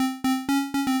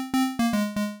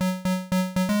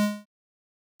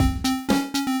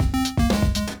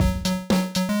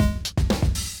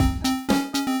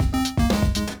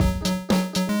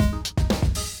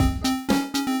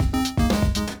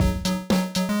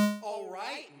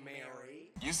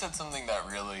you said something that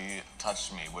really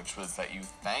touched me, which was that you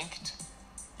thanked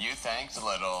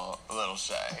little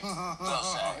Shea. Little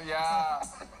Shea. Yeah,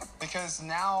 because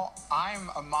now I'm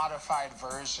a modified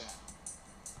version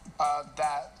of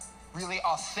that really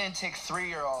authentic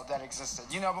 3-year-old that existed.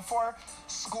 You know, before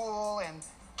school and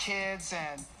kids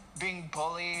and being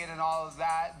bullied and all of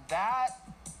that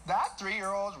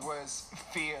 3-year-old was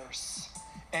fierce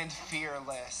and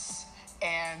fearless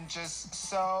and just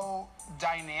so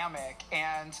dynamic.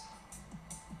 And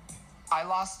I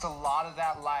lost a lot of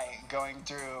that light going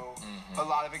through a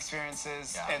lot of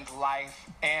experiences and life.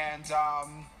 And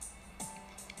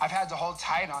I've had to hold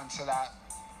tight onto that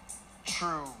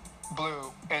true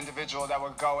blue individual that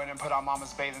would go in and put on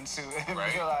mama's bathing suit and be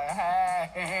like,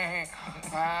 hey.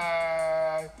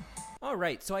 All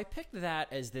right, so I picked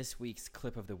that as this week's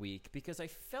clip of the week because I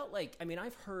felt like, I mean,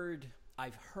 I've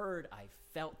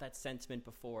felt that sentiment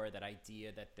before, that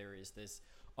idea that there is this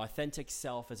authentic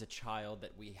self as a child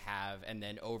that we have, and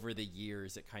then over the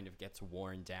years it kind of gets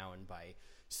worn down by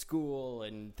school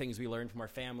and things we learn from our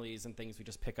families and things we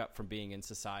just pick up from being in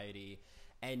society.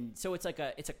 And so it's like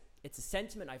it's a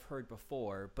sentiment I've heard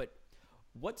before, but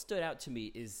what stood out to me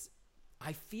is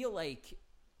I feel like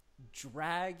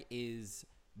drag is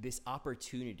this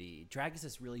opportunity. Drag is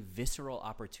this really visceral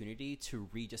opportunity to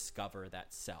rediscover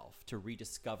that self, to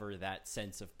rediscover that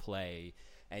sense of play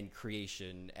and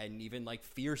creation and even like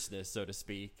fierceness, so to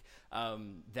speak,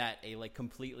 that a like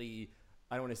completely,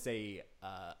 I don't want to say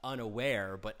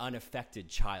unaware, but unaffected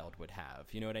child would have.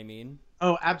 You know what I mean?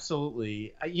 Oh,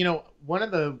 absolutely. You know, one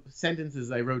of the sentences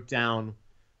I wrote down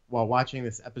while watching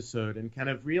this episode and kind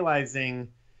of realizing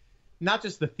not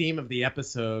just the theme of the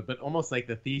episode, but almost like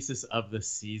the thesis of the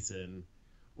season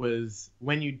was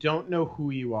when you don't know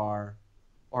who you are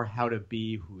or how to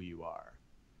be who you are.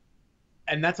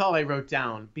 And that's all I wrote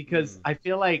down because I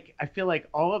feel like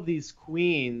all of these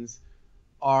queens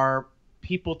are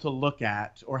people to look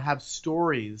at or have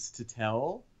stories to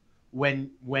tell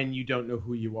when you don't know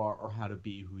who you are or how to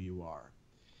be who you are.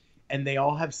 And they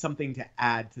all have something to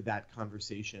add to that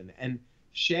conversation. And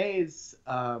Shea's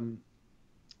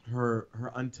her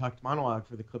untucked monologue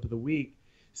for the clip of the week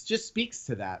just speaks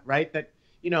to that, right? That,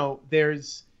 you know,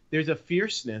 there's a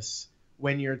fierceness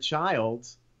when you're a child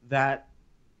that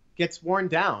gets worn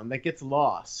down, that gets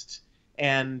lost,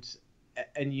 and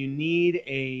you need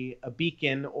a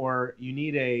beacon, or you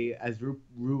need as Rue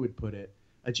would put it,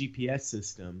 a GPS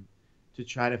system to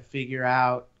try to figure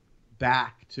out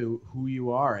back to who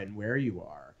you are and where you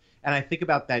are. And I think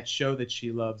about that show that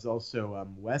she loves also,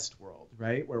 Westworld,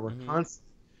 right? Where we're constantly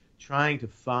trying to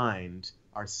find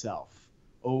ourself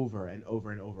over and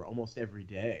over and over almost every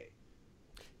day.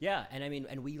 Yeah, and I mean,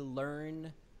 and we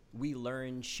learn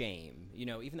shame. You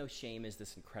know, even though shame is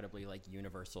this incredibly like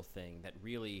universal thing that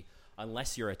really,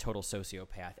 unless you're a total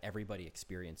sociopath, everybody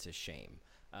experiences shame.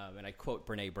 And I quote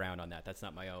Brene Brown on that. That's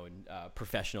not my own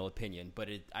professional opinion, but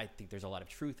I think there's a lot of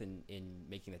truth in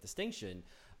making that distinction.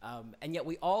 And yet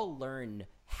we all learn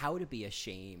how to be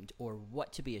ashamed or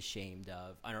what to be ashamed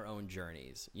of on our own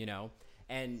journeys, you know?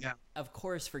 And of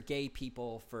course, for gay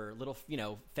people, for little, you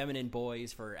know, feminine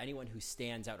boys, for anyone who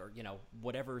stands out, or, you know,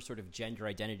 whatever sort of gender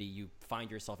identity you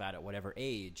find yourself at whatever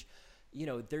age, you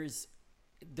know, there's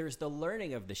the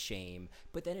learning of the shame.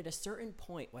 But then at a certain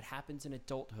point, what happens in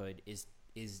adulthood is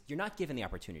you're not given the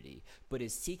opportunity, but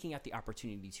is seeking out the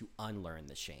opportunity to unlearn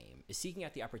the shame, is seeking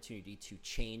out the opportunity to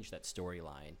change that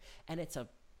storyline. And it's a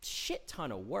shit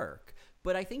ton of work.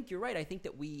 But I think you're right. I think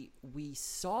that we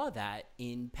saw that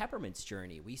in Peppermint's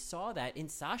journey. We saw that in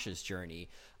Sasha's journey.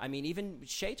 I mean, even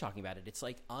Shea talking about it, it's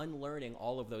like unlearning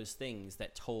all of those things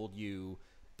that told you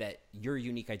that your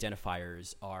unique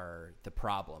identifiers are the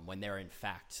problem when they're in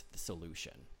fact the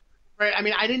solution. Right. I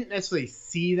mean, I didn't necessarily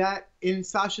see that in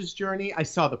Sasha's journey. I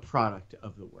saw the product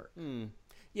of the work.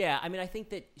 Yeah. I mean, I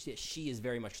think that she is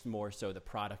very much more so the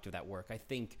product of that work. I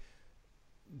think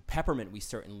Peppermint, we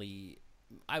certainly,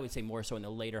 I would say more so in the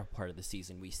later part of the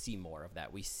season, we see more of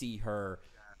that. We see her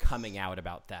coming out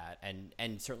about that.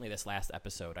 And certainly this last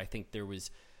episode, I think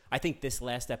this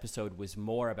last episode was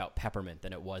more about Peppermint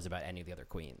than it was about any of the other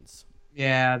queens.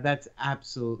 Yeah, that's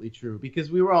absolutely true. Because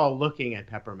we were all looking at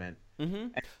Peppermint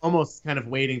and almost kind of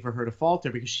waiting for her to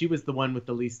falter because she was the one with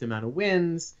the least amount of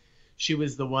wins. She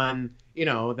was the one, you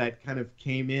know, that kind of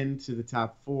came into the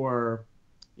top 4,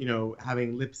 you know,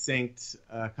 having lip synced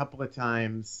a couple of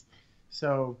times.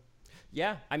 So,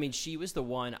 yeah, I mean, she was the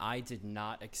one I did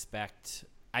not expect.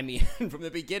 I mean, from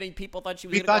the beginning, people thought she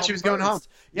was going home.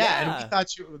 Yeah, and we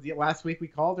thought last week we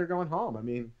called her going home. I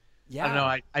mean, I don't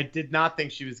know. I did not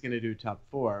think she was going to do top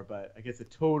 4, but I guess it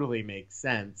totally makes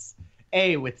sense.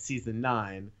 with season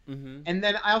 9. Mm-hmm. And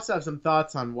then I also have some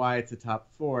thoughts on why it's a top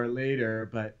 4 later,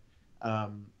 but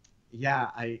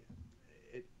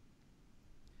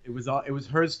it was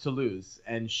hers to lose,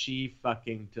 and she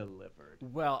fucking delivered.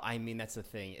 Well, I mean, that's the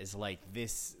thing is like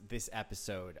this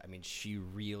episode. I mean, she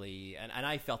really and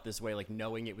I felt this way, like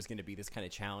knowing it was going to be this kind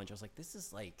of challenge. I was like,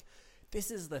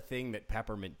 this is the thing that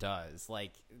Peppermint does.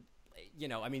 Like, you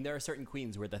know, I mean, there are certain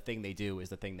queens where the thing they do is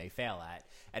the thing they fail at,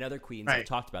 and other queens have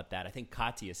talked about that. I think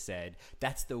Katya said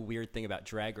that's the weird thing about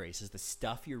Drag Race is the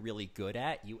stuff you're really good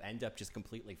at, you end up just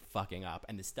completely fucking up,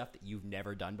 and the stuff that you've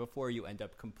never done before, you end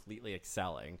up completely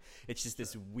excelling. It's just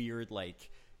this weird like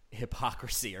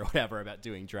hypocrisy or whatever about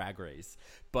doing Drag Race.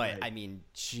 But I mean,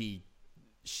 she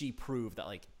proved that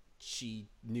like she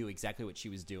knew exactly what she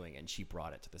was doing, and she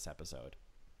brought it to this episode.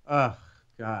 Oh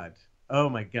God. Oh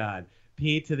my God.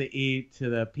 P to the E to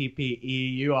the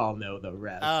PPE. You all know the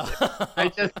rest.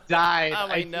 I just died.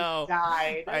 I know.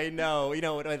 Died. I know. You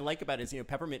know what I like about it is, you know,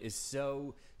 Peppermint is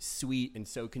so sweet and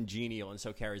so congenial and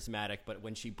so charismatic, but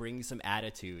when she brings some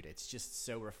attitude, it's just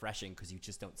so refreshing because you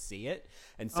just don't see it.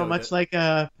 And so much like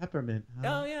a Peppermint.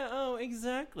 Huh? Oh yeah. Oh,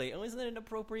 exactly. Oh, isn't that an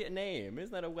appropriate name?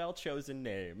 Isn't that a well chosen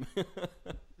name?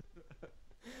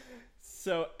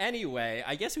 So anyway,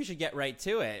 I guess we should get right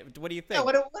to it. What do you think? Yeah,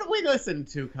 what are we listening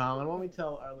to, Colin? Why don't we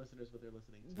tell our listeners what they're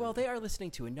listening to? Well, they are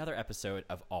listening to another episode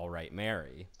of All Right,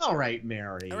 Mary. All Right,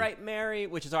 Mary. All Right, Mary,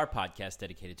 which is our podcast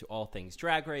dedicated to all things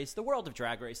Drag Race, the world of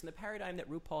Drag Race, and the paradigm that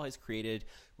RuPaul has created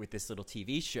with this little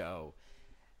TV show.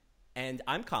 And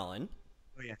I'm Colin.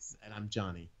 Oh, yes, and I'm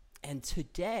Johnny. And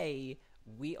today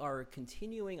we are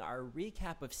continuing our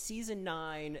recap of Season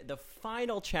 9, the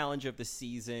final challenge of the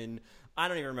season. I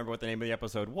don't even remember what the name of the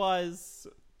episode was.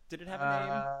 Did it have a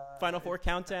name? Final Four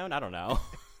Countdown? I don't know.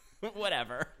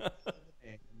 Whatever.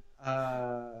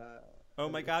 Oh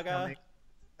my gaga.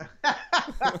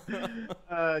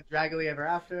 Draggily Ever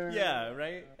After. Yeah,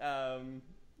 right?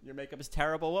 Your makeup is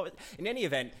terrible. In any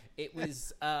event, it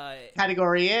was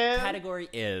Category is. Category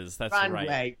is. That's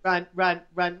runway. right.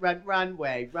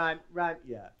 Runway. Run.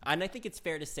 Yeah. And I think it's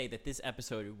fair to say that this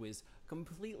episode was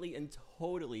completely and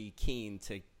totally keen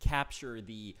to capture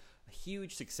the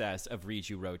huge success of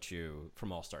Riju Rochu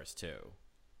from All Stars 2.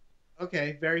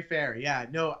 Okay, very fair. Yeah,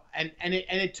 no, and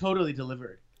it totally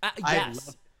delivered.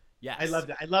 Yes. I loved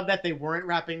it. I love that they weren't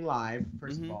rapping live.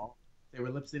 First of all, they were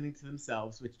lip syncing to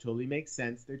themselves, which totally makes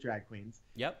sense. They're drag queens.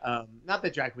 Yep. Not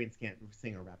that drag queens can't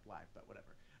sing or rap live, but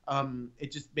whatever.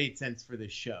 It just made sense for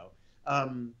this show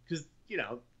because you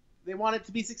know they want it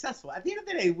to be successful. At the end of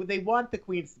the day, they want the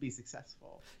queens to be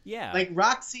successful. Yeah. Like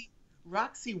Roxy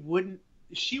wouldn't.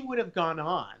 She would have gone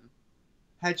on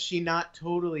had she not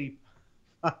totally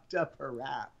fucked up her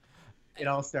rap in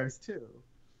All Stars 2.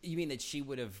 You mean that she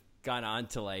would have gone on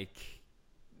to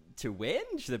to win?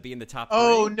 Should it be in the top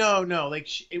 3? No. Like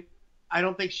I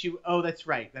don't think she. Oh, that's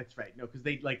right. No, because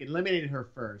they eliminated her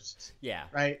first. Yeah.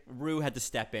 Right. Rue had to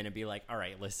step in and be like, "All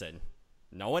right, listen.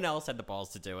 No one else had the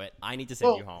balls to do it. I need to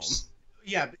send you home."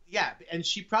 Yeah, and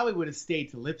she probably would have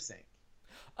stayed to lip sync.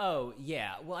 Oh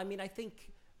yeah. Well, I mean, I think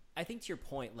to your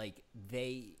point, like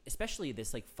they, especially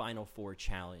this like Final Four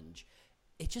challenge,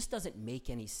 it just doesn't make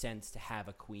any sense to have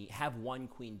one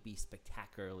queen be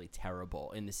spectacularly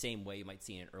terrible in the same way you might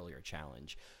see in an earlier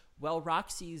challenge. Well,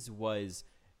 Roxy's was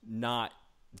not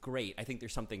great. I think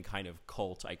there's something kind of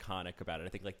cult iconic about it. I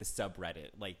think like the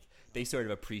subreddit, like they sort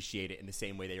of appreciate it in the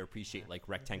same way they appreciate like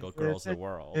Rectangle Girls of the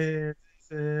World. Yeah.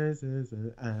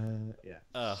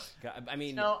 Ugh. God, I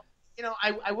mean, you know,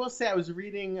 I will say I was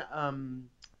reading,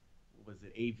 was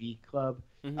it AV Club?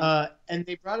 And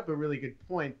they brought up a really good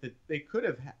point that they could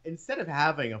have, instead of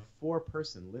having a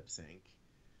 4-person lip sync,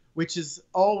 which is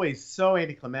always so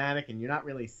anticlimactic and you're not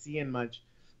really seeing much,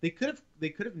 they could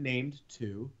have named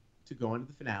 2 to go into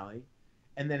the finale,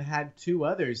 and then had 2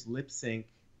 others lip sync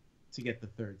to get the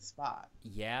 3rd spot.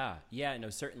 Yeah, no,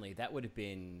 certainly that would have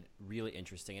been really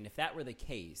interesting. And if that were the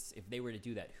case, if they were to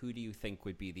do that, who do you think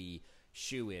would be the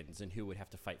shoe-ins and who would have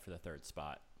to fight for the 3rd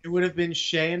spot? It would have been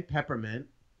Shea and Peppermint.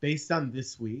 Based on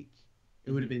this week,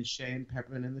 it would have been Shea and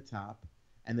Peppermint in the top,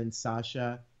 and then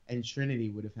Sasha and Trinity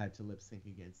would have had to lip sync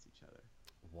against each other.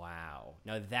 Wow.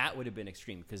 Now that would have been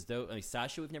extreme because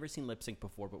Sasha we've never seen lip sync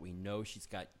before, but we know she's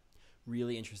got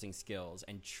really interesting skills,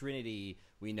 and Trinity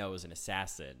we know is an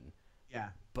assassin. Yeah.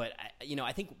 But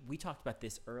I think we talked about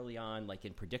this early on, like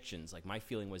in predictions. Like my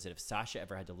feeling was that if Sasha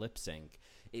ever had to lip sync,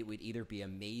 it would either be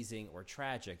amazing or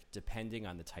tragic, depending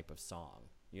on the type of song.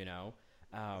 You know.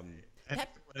 If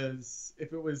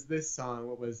it was this song,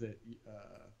 what was it?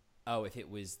 If it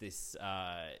was this,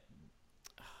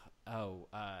 Oh,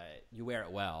 You Wear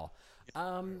It Well.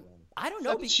 I don't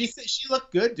know. She said she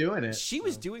looked good doing it. She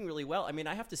was doing really well. I mean,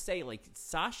 I have to say, like,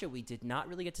 Sasha, we did not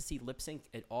really get to see lip sync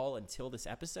at all until this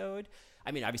episode.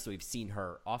 I mean, obviously we've seen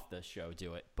her off the show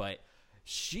do it, but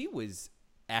she was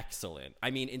excellent.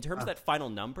 I mean, in terms of that final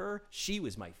number, she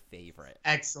was my favorite.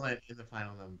 Excellent in the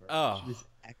final number. Oh. She was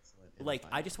excellent. Like,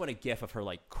 I just want a gif of her,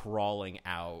 like, crawling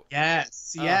out.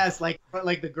 Yes, like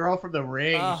the girl from The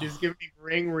Ring. She was giving me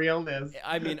Ring realness.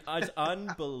 I mean, it's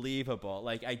unbelievable.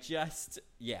 Like,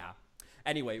 yeah.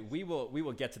 Anyway, we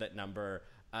will get to that number.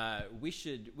 We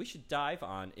should dive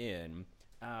on in.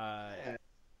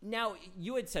 Now,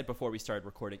 you had said before we started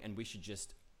recording, and we should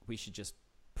just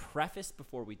preface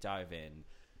before we dive in.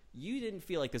 You didn't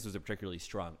feel like this was a particularly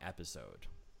strong episode.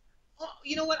 Well,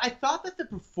 you know what? I thought that the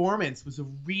performance was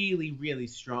really, really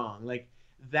strong. Like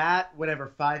that,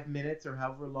 whatever 5 minutes or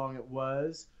however long it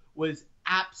was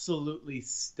absolutely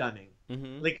stunning.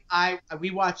 Mm-hmm. Like we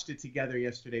watched it together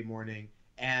yesterday morning,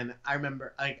 and I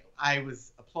remember like I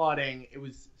was applauding. It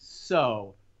was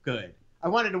so good. I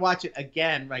wanted to watch it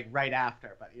again, like right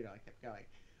after, but I kept going.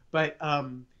 But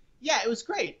yeah, it was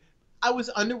great. I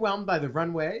was underwhelmed by the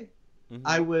runway. Mm-hmm.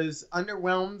 I was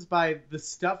underwhelmed by the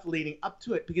stuff leading up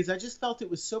to it because I just felt it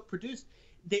was so produced.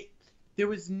 There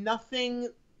was nothing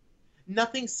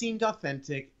seemed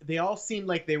authentic. They all seemed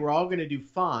like they were all going to do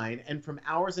fine. And from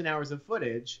hours and hours of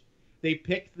footage, they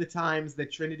picked the times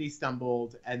that Trinity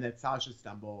stumbled and that Sasha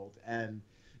stumbled. And,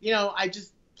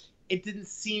 it didn't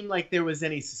seem like there was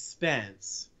any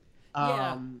suspense.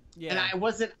 Yeah. And I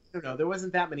don't know, there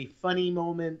wasn't that many funny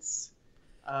moments.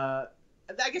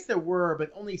 I guess there were, but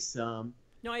only some.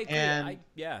 No, I agree. And,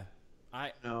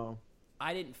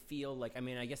 I didn't feel like, I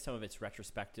mean, I guess some of it's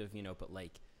retrospective, but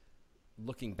like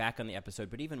looking back on the episode,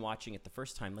 but even watching it the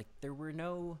first time, like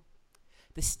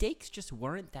the stakes just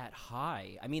weren't that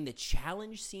high. I mean, the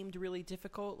challenge seemed really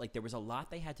difficult. Like there was a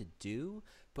lot they had to do,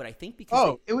 but I think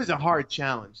because it was a hard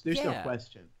challenge. There's no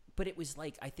question. But it was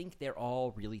like, I think they're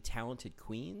all really talented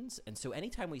queens. And so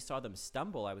anytime we saw them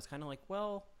stumble, I was kind of like,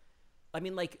 well, I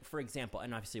mean, like, for example,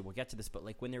 and obviously we'll get to this, but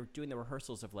like when they're doing the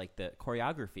rehearsals of like the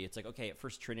choreography, it's like, okay, at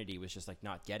first Trinity was just like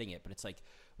not getting it, but it's like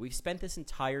we've spent this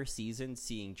entire season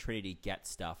seeing Trinity get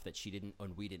stuff that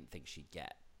we didn't think she'd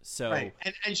get. So right,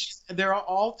 and they're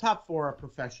all top 4 are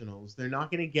professionals. They're not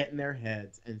going to get in their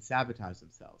heads and sabotage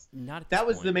themselves. Not at that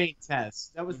was point. the main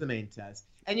test. That was the main test.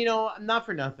 And not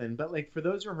for nothing, but like for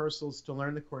those rehearsals to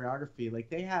learn the choreography, like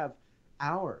they have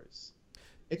hours.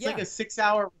 It's like a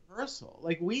 6-hour rehearsal.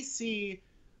 Like we see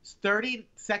 30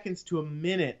 seconds to a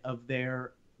minute of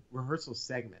their rehearsal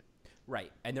segment.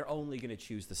 Right. And they're only going to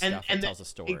choose the stuff that tells a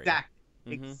story.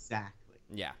 Exactly. Mm-hmm. Exactly.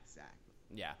 Yeah. Exactly.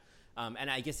 Yeah. And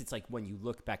I guess it's like when you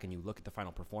look back and you look at the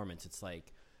final performance, it's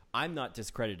like I'm not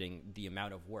discrediting the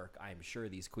amount of work I'm sure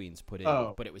these queens put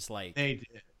in, but it was like they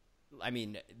did. I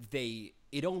mean,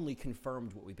 it only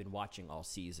confirmed what we've been watching all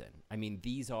season. I mean,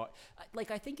 these are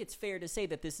like I think it's fair to say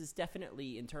that this is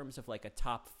definitely in terms of like a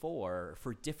top 4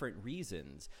 for different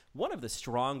reasons. One of the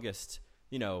strongest,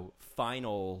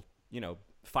 final,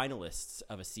 finalists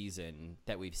of a season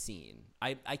that we've seen.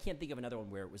 I can't think of another one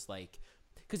where it was like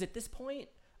because at this point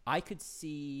I could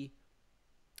see.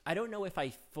 I don't know if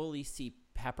I fully see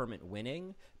Peppermint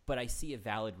winning, but I see a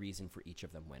valid reason for each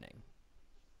of them winning.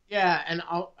 Yeah, and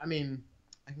I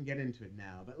can get into it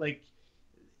now, but like,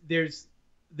 there's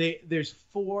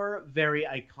 4 very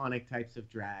iconic types of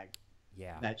drag,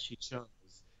 that she chose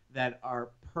that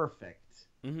are perfect,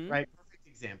 right? Perfect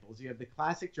examples. You have the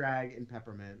classic drag in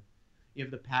Peppermint, you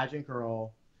have the pageant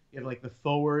girl, you have like the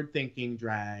forward-thinking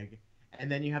drag,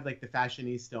 and then you have like the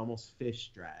fashionista, almost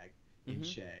fish drag in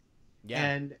Shea. Yeah,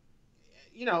 and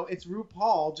it's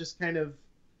RuPaul just kind of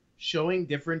showing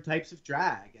different types of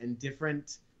drag and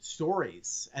different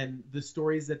stories and the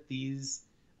stories that these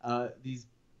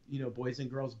boys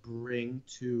and girls bring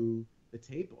to the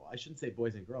table. I shouldn't say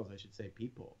boys and girls, I should say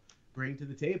people bring to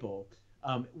the table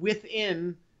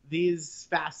within these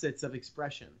facets of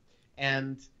expression.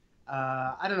 And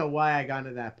I don't know why I got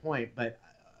to that point, but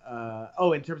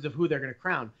in terms of who they're going to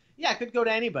crown, it could go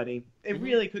to anybody. It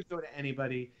really could go to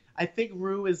anybody. I think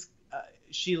Ru is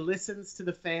she listens to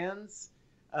the fans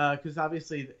because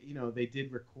obviously they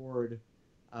did record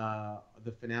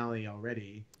the finale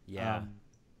already. Yeah.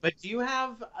 But do you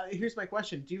have, here's my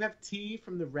question. Do you have tea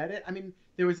from the Reddit? I mean,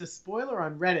 there was a spoiler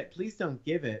on Reddit. Please don't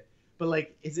give it. But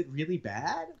like, is it really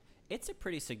bad? It's a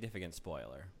pretty significant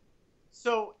spoiler.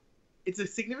 So it's a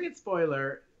significant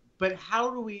spoiler, but how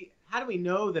do we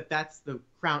know that that's the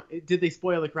crown? Did they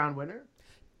spoil the crown winner?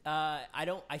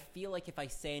 I feel like if I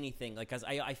say anything, like, cause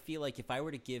I feel like if I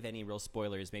were to give any real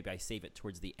spoilers, maybe I save it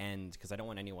towards the end. Cause I don't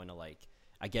want anyone to like,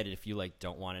 I get it if you like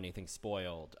don't want anything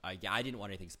spoiled. I didn't want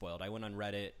anything spoiled. I went on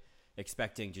Reddit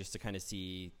expecting just to kind of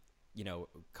see, you know,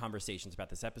 conversations about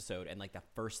this episode, and like the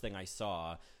first thing I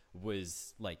saw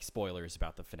was like spoilers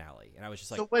about the finale, and I was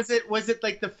just like, so was it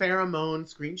like the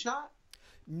pheromone screenshot?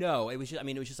 No, it was just, I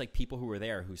mean, it was just like people who were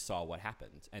there who saw what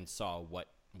happened and saw what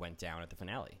went down at the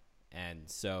finale. And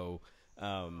so,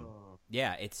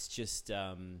 yeah, it's just,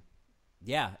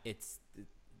 yeah, it's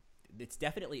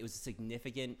definitely, it was a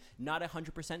significant, not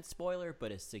 100% spoiler,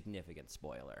 but a significant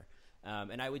spoiler.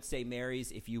 And I would say,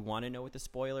 Mary's, if you want to know what the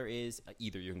spoiler is,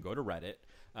 either you can go to Reddit,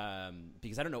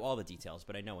 because I don't know all the details,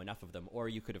 but I know enough of them, or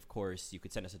you could, of course, you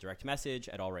could send us a direct message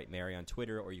at allrightmary on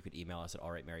Twitter, or you could email us at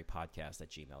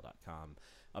allrightmarypodcast@gmail.com.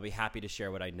 I'll be happy to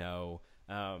share what I know.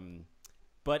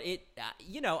 But it,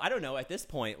 you know, I don't know, at this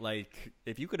point, like,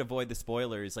 if you could avoid the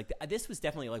spoilers, like, this was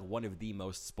definitely, like, one of the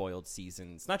most spoiled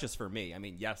seasons, not just for me, I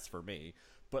mean, yes, for me,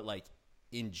 but, like,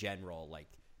 in general, like,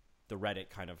 the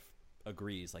Reddit kind of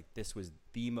agrees, like, this was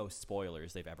the most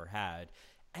spoilers they've ever had.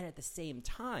 And at the same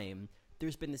time,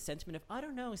 there's been the sentiment of, I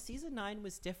don't know, season 9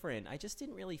 was different. I just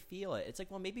didn't really feel it. It's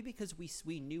like, well, maybe because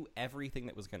we knew everything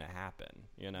that was going to happen,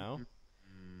 you know?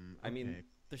 I mean,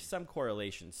 there's some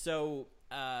correlation. So,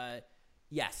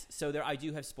 yes, so I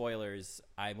do have spoilers.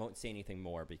 I won't say anything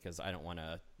more because I don't want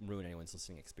to ruin anyone's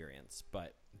listening experience,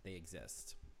 but they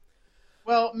exist.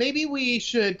 Well, maybe we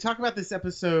should talk about this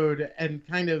episode and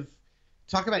kind of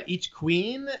talk about each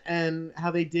queen and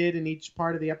how they did in each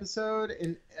part of the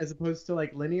episode, as opposed to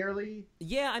like linearly.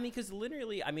 Yeah, I mean, because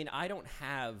linearly, I mean, I don't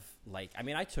have like, I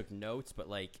mean, I took notes, but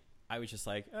like, I was just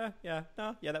like, yeah,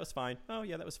 no, yeah, that was fine. Oh,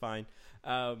 yeah, that was fine.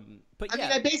 But I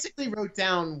mean, I basically wrote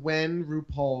down when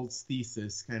RuPaul's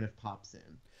thesis kind of pops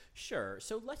in. Sure.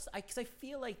 So because I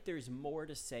feel like there's more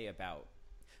to say about,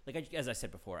 like, as I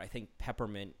said before, I think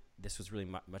Peppermint, this was really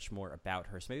much more about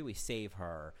her. So maybe we save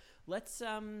her. Let's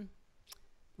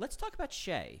talk about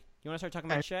Shea. You want to start talking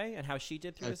about Shea and how she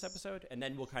did through this episode? And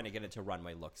then we'll kind of get into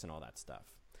runway looks and all that stuff.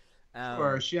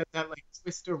 Sure. She had that like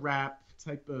twister wrap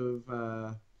type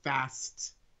of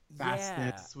fastness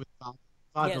with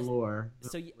Valor.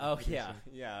 So, yeah.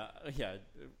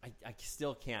 I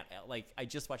still can't, like, I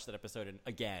just watched that episode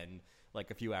again, like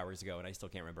a few hours ago, and I still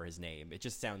can't remember his name. It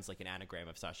just sounds like an anagram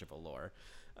of Sasha Velour.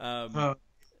 Valor.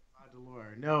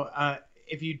 No,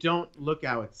 if you don't look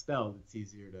how it's spelled, it's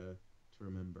easier to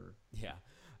remember. Yeah.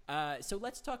 So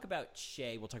let's talk about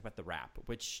Shea. We'll talk about the rap,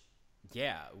 which,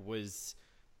 yeah, was,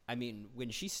 I mean, when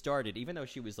she started, even though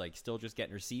she was like still just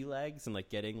getting her sea legs and like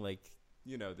getting like,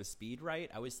 you know, the speed right,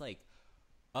 I was like,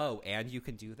 oh, and you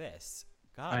can do this.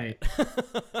 Got it.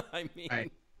 I mean,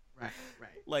 right.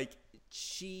 Like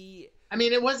she, I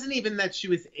mean, it wasn't even that she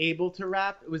was able to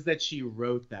rap. It was that she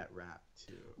wrote that rap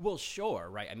too. Well, sure.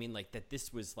 Right. I mean, like that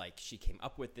this was like, she came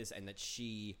up with this and that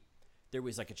there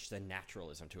was like just a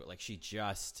naturalism to it. Like she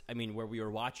just, I mean, where we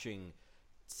were watching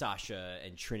Sasha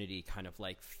and Trinity kind of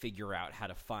like figure out how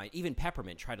to find, even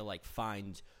Peppermint try to like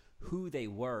find who they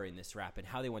were in this rap and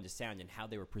how they wanted to sound and how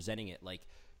they were presenting it. Like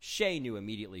Shea knew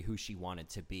immediately who she wanted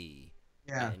to be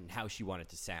and how she wanted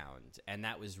to sound. And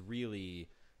that was really,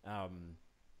 I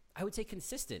would say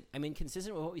consistent. I mean,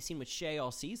 consistent with what we've seen with Shea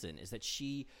all season is that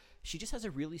she just has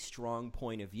a really strong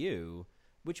point of view,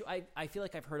 which I feel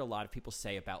like I've heard a lot of people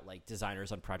say about like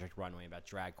designers on Project Runway, about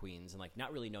drag queens and like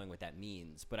not really knowing what that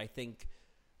means. But I think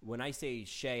when I say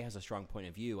Shea has a strong point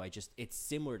of view, it's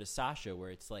similar to Sasha, where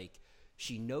it's like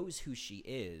she knows who she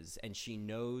is and she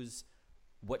knows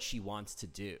what she wants to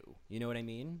do. You know what I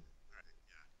mean?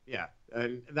 Yeah.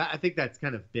 And I think that's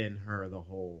kind of been her the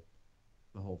whole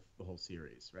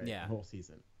series, right? Yeah. The whole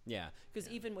season. Yeah, because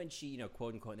even when she, you know,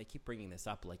 quote unquote, and they keep bringing this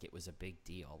up like it was a big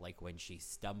deal, like when she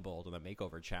stumbled on the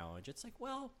makeover challenge, it's like,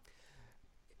 well,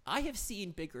 I have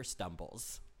seen bigger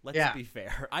stumbles. Let's be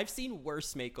fair. I've seen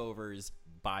worse makeovers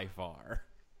by far.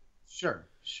 Sure.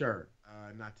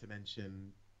 Not to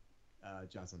mention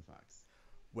Jocelyn Fox.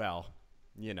 Well,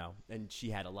 you know, and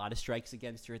she had a lot of strikes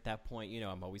against her at that point. You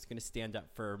know, I'm always going to stand up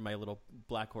for my little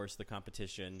black horse of the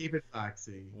competition. Keep it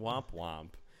foxy. Womp womp.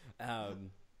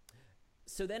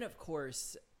 So then, of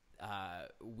course,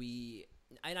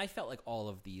 and I felt like all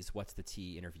of these What's the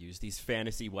Tea interviews, these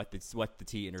fantasy What the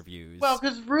Tea interviews. Well,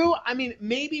 because Rue, I mean,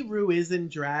 maybe Rue is in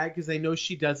drag because I know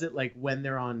she does it like when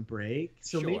they're on break.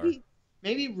 So sure.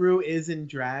 maybe Rue is in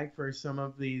drag for some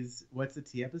of these What's the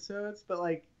Tea episodes, but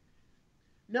like,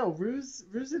 no, Rue's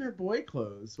in her boy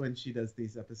clothes when she does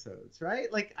these episodes, right?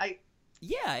 Like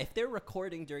Yeah, if they're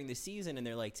recording during the season and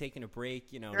they're like taking a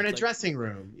break, you know, they're in a dressing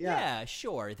room. Yeah,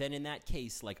 sure. Then in that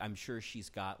case, like I'm sure she's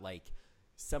got like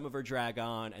some of her drag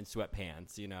on and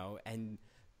sweatpants, you know.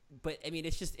 But I mean,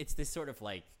 it's this sort of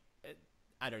like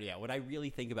I don't know. Yeah, when I really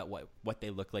think about what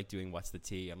they look like doing What's the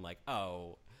Tea, I'm like,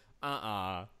 oh,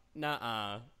 nuh-uh,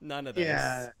 none of this.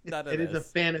 Yeah, it is a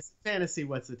fantasy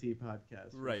What's the Tea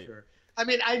podcast, for sure. I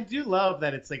mean, I do love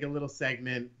that it's like a little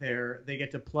segment there. They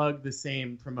get to plug the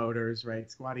same promoters,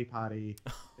 right? Squatty Potty.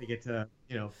 They get to,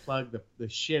 plug the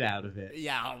shit out of it.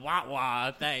 Yeah,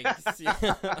 wah, thanks.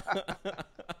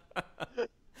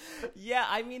 Yeah,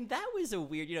 I mean, that was a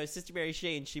weird, Sister Mary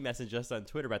Shane, she messaged us on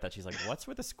Twitter about that. She's like, what's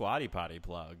with the Squatty Potty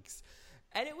plugs?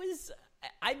 And it was,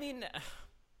 I mean,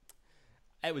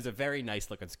 it was a very nice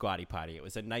looking Squatty Potty. It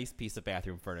was a nice piece of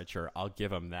bathroom furniture. I'll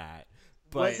give them that.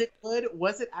 But, was it wood?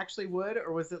 Was it actually wood,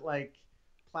 or was it like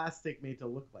plastic made to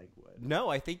look like wood? No,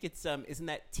 I think it's isn't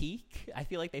that teak? I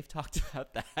feel like they've talked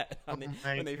about that when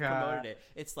they've promoted it.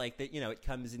 It's like that, it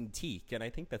comes in teak, and I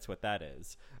think that's what that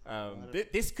is.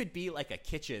 This could be like a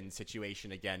kitchen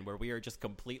situation again, where we are just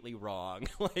completely wrong.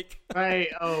 Like, right?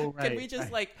 Oh, right. Can we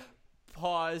just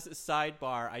pause,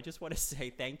 sidebar? I just want to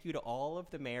say thank you to all of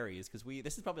the Marys, because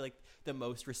this is probably like the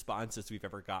most responses we've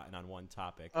ever gotten on one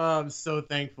topic. Oh, I'm so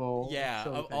thankful.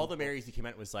 Yeah, all the Marys who came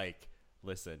out was like,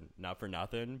 listen, not for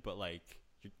nothing, but like,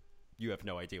 you have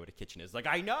no idea what a kitchen is. Like,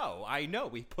 I know,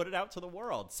 we put it out to the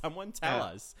world. Someone tell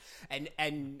us.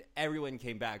 And everyone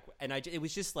came back, and it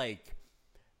was just like,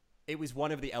 it was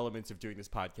one of the elements of doing this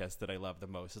podcast that I love the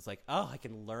most. It's like, oh, I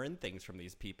can learn things from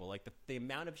these people. Like the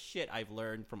amount of shit I've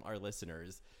learned from our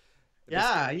listeners.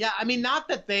 Yeah. I mean, not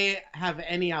that they have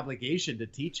any obligation to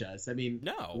teach us. I mean,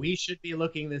 no, we should be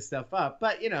looking this stuff up.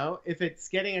 But, if it's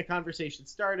getting a conversation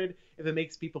started, if it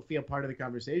makes people feel part of the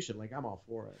conversation, like, I'm all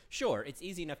for it. Sure. It's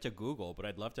easy enough to Google, but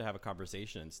I'd love to have a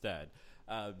conversation instead.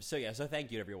 So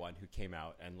thank you to everyone who came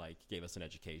out and gave us an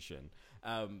education.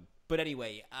 But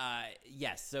anyway,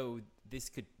 yes. So this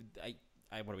could,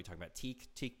 what are we talking about? Teak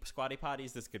Squatty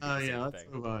Potties? This could be the same thing. Let's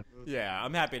move on. Yeah,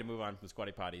 I'm happy to move on from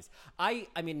Squatty Potties. I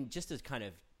mean, just to kind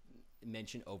of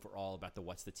mention overall about the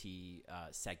What's the Tea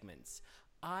segments,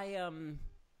 I don't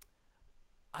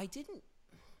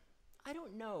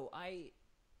know. I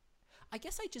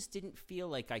guess I just didn't feel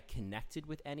like I connected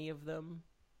with any of them,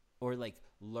 or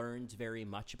learned very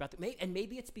much about them. And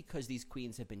maybe it's because these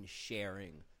queens have been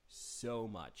sharing so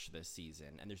much this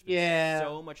season, and there's been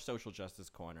so much social justice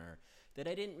corner that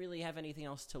I didn't really have anything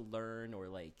else to learn or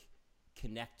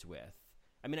connect with.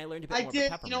 I mean, I learned a bit more about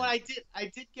Peppermint. You know what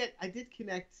I did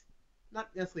connect,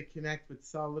 not necessarily connect, but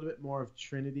saw a little bit more of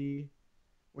Trinity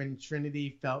when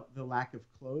Trinity felt the lack of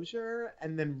closure,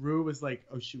 and then Rue was like,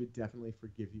 oh, she would definitely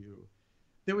forgive you.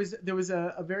 There was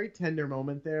a very tender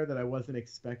moment there that I wasn't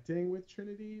expecting with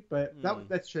Trinity, but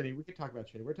that's Trinity. We could talk about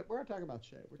Trinity. We're not talking about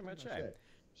Shea. We're talking about Shea.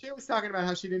 Shea was talking about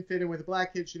how she didn't fit in with the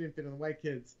black kids, she didn't fit in the white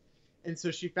kids, and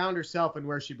so she found herself and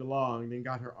where she belonged and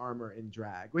got her armor in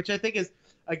drag, which I think is,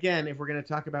 again, if we're going to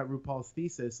talk about RuPaul's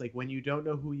thesis, when you don't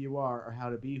know who you are or how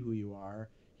to be who you are,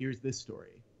 here's this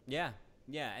story. Yeah,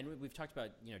 and we've talked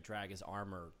about drag as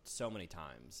armor so many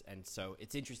times, and so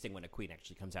it's interesting when a queen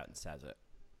actually comes out and says it.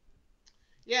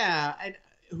 Yeah, and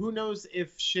who knows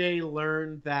if Shea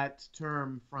learned that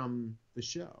term from the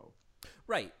show.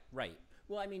 Right.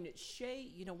 Well, I mean, Shea,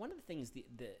 one of the things,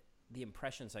 the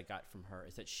impressions I got from her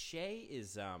is that Shea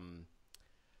is,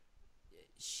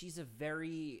 she's a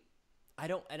very, I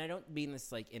don't mean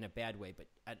this in a bad way, but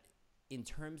in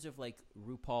terms of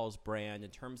RuPaul's brand, in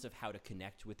terms of how to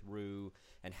connect with Ru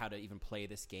and how to even play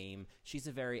this game, she's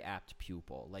a very apt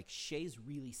pupil. Shea's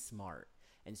really smart.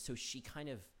 And so she kind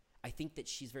of, I think that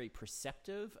she's very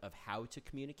perceptive of how to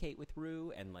communicate with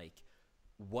Ru and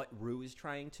what Ru is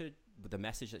the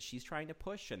message that she's trying to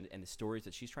push and the stories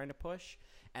that she's trying to push.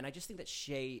 And I just think that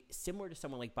Shea, similar to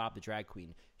someone like Bob the Drag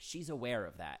Queen, she's aware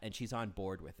of that and she's on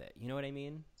board with it. You know what I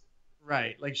mean?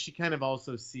 Right. She kind of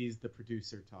also sees the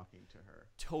producer talking to her.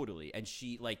 Totally. And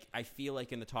she, I feel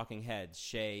in the Talking Heads,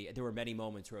 Shea, there were many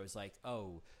moments where I was like,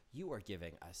 oh, you are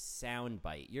giving a sound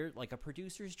bite. You're like a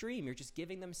producer's dream. You're just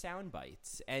giving them sound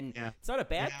bites. And it's not a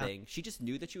bad thing. She just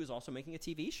knew that she was also making a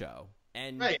TV show.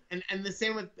 And right. And the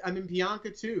same with, Bianca,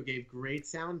 too, gave great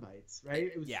sound bites,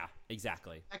 right? It was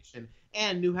exactly.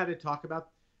 And knew how to talk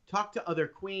to other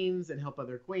queens and help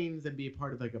other queens and be a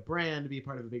part of a brand, be a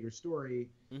part of a bigger story,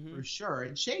 for sure.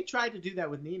 And Shea tried to do that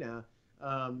with Nina.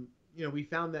 We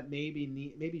found that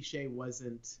maybe Shea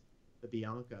wasn't the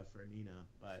Bianca for Nina,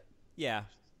 but she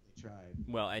tried.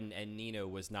 Well, and Nina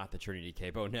was not the Trinity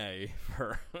K. Bonet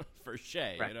for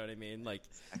Shea. Right. You know what I mean?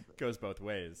 Exactly. Goes both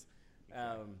ways.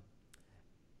 Exactly.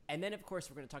 And then, of course,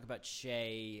 we're going to talk about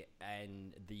Shea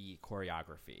and the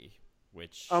choreography.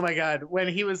 Which, oh my God, when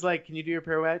he was like, can you do your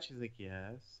pirouette? She's like,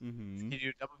 yes. Mm-hmm. Can you do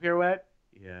a double pirouette?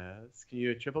 Yes. Can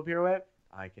you do a triple pirouette?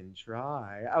 I can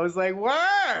try. I was like,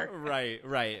 work! Right.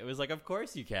 It was like, of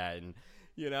course you can,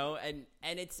 you know? And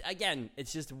it's, again,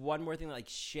 it's just one more thing. Like,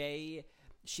 Shea,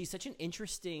 she's such an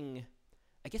interesting,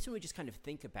 I guess when we just kind of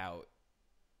think about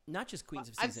not just Queens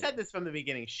of Season. I've said this from the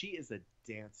beginning. She is a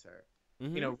dancer.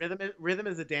 Mm-hmm. You know, rhythm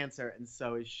is a dancer, and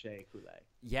so is Shea Coulee.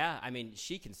 Yeah, I mean,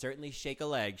 she can certainly shake a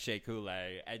leg, Shea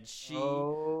Coulee, and she...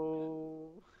 Oh,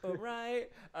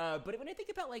 right. But when I think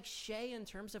about, like, Shea in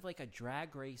terms of, like, a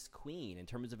drag race queen, in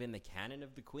terms of in the canon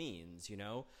of the queens, you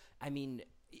know? I mean,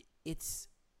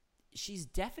 she's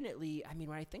definitely... I mean,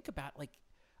 when I think about, like...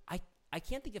 I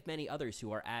can't think of many others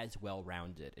who are as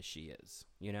well-rounded as she is,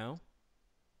 you know?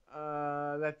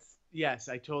 Yes,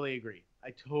 I totally agree.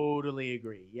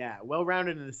 Yeah,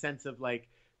 well-rounded in the sense of like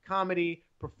comedy,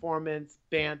 performance,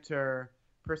 banter,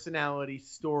 personality,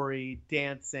 story,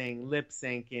 dancing, lip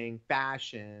syncing,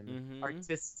 fashion,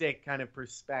 artistic kind of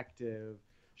perspective.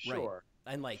 Sure.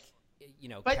 Right. And like, you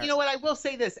know, but you know what? I will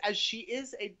say this: as she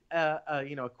is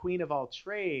a queen of all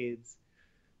trades,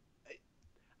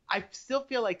 I still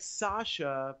feel like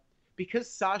Sasha, because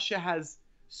Sasha has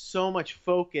so much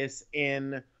focus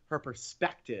in her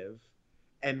perspective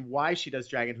and why she does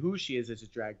drag and who she is as a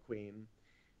drag queen,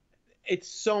 it's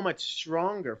so much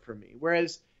stronger for me.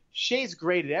 Whereas Shea's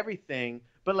great at everything,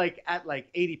 but like at like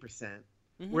 80%.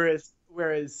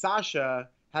 Whereas Sasha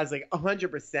has like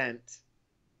 100%,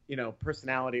 you know,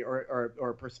 personality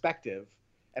or perspective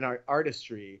and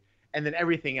artistry, and then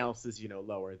everything else is, you know,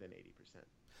 lower than 80%.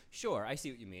 Sure, I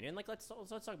see what you mean. And like let's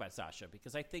talk about Sasha,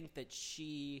 because I think that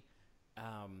she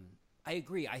I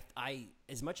agree. I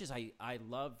as much as I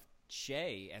love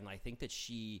Shea, and I think that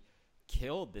she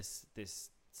killed this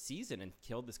season and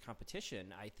killed this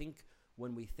competition, I think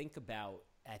when we think about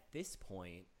at this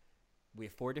point, we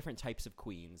have 4 different types of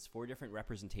queens, 4 different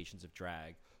representations of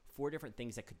drag, 4 different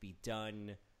things that could be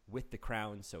done with the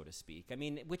crown, so to speak. I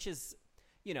mean, which is,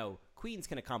 you know, queens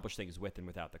can accomplish things with and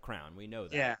without the crown. We know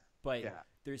that. Yeah. But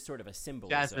there's sort of a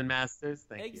symbolism. Jasmine Masters,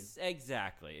 thank you.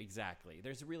 Exactly.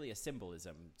 There's really a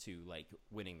symbolism to, like,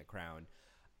 winning the crown.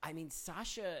 I mean,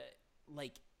 Sasha,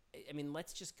 like, I mean,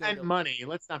 let's just go and money.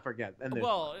 Let's not forget. And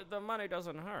well, money. The money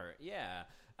doesn't hurt. Yeah.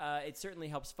 It certainly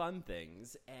helps fund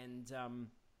things. And,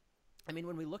 I mean,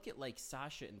 when we look at, like,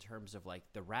 Sasha in terms of, like,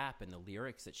 the rap and the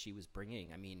lyrics that she was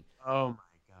bringing, I mean... Oh, my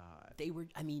God. They were,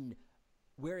 I mean...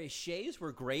 Whereas Shea's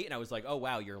were great, and I was like, oh,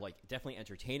 wow, you're, like, definitely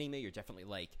entertaining me. You're definitely,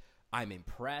 like, I'm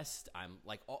impressed. I'm,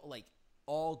 like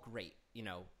all great, you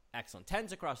know, excellent.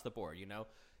 10s across the board, you know.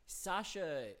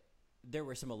 Sasha, there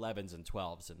were some 11s and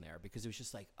 12s in there, because it was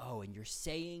just like, oh, and you're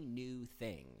saying new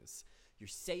things. You're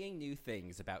saying new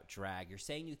things about drag. You're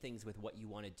saying new things with what you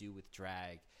want to do with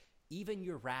drag. Even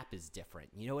your rap is different.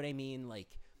 You know what I mean?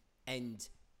 Like, and...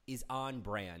 is on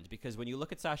brand, because when you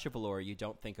look at Sasha Velour, you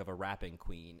don't think of a rapping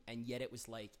queen, and yet it was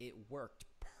like it worked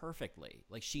perfectly.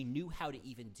 Like, she knew how to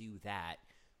even do that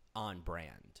on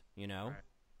brand, you know?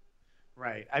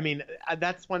 Right. I mean,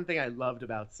 that's one thing I loved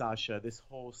about Sasha this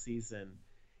whole season,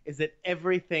 is that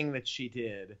everything that she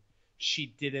did,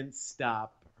 she didn't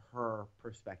stop her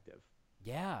perspective.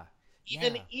 Yeah.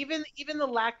 Even the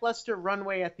lackluster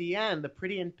runway at the end, the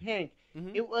Pretty in Pink,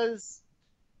 it was...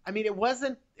 I mean, it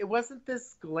wasn't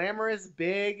this glamorous,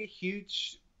 big,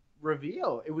 huge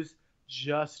reveal. It was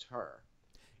just her.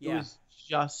 Yeah. It was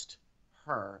just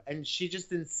her. And she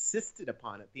just insisted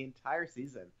upon it the entire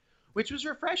season, which was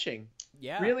refreshing.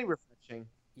 Yeah. Really refreshing.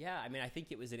 Yeah, I mean, I think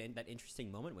it was that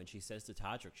interesting moment when she says to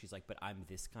Todrick, she's like, but I'm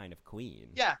this kind of queen.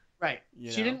 Yeah, right.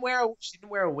 She didn't wear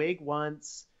a wig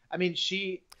once. I mean,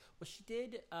 she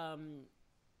did...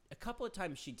 A couple of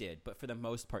times she did, but for the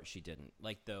most part she didn't.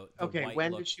 Like the white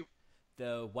when look, did she?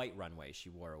 The white runway, she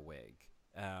wore a wig,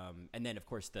 and then of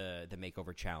course the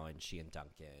makeover challenge, she and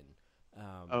Duncan.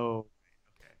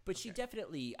 But she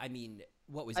definitely, I mean,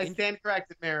 what was... I stand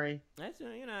corrected, Mary. That's,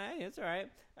 you know, hey, it's all right.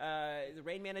 The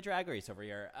Rain Man of Drag Race over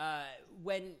here.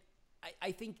 When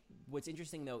I think what's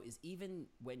interesting though is even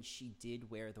when she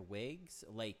did wear the wigs,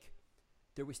 like...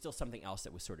 there was still something else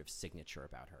that was sort of signature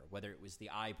about her, whether it was the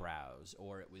eyebrows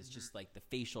or it was just like the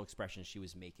facial expressions she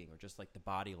was making or just like the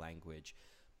body language.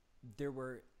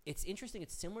 It's interesting.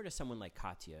 It's similar to someone like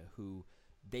Katya, who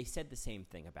they said the same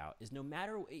thing about, is no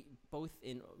matter, both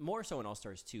in, more so in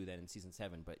All-Stars 2 than in season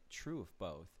 7, but true of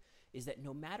both, is that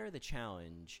no matter the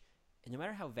challenge and no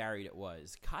matter how varied it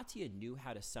was, Katya knew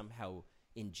how to somehow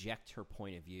inject her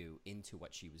point of view into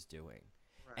what she was doing.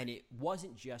 And it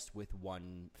wasn't just with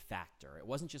one factor. It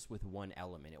wasn't just with one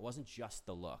element. It wasn't just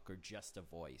the look or just a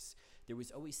voice. There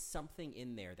was always something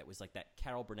in there that was like that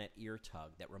Carol Burnett ear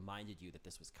tug that reminded you that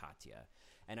this was Katya.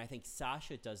 And I think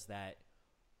Sasha does that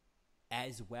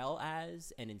as well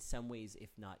as, and in some ways, if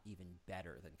not even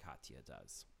better than Katya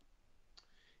does.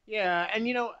 Yeah, and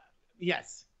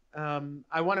yes,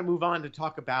 I want to move on to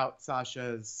talk about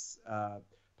Sasha's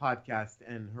podcast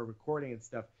and her recording and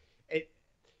stuff.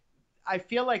 I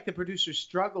feel like the producers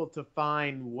struggled to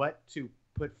find what to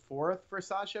put forth for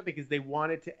Sasha because they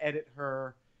wanted to edit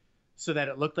her so that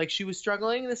it looked like she was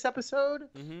struggling in this episode,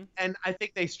 and I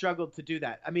think they struggled to do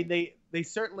that. I mean, they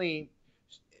certainly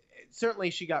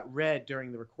she got red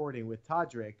during the recording with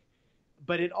Todrick,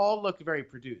 but it all looked very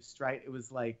produced, right? It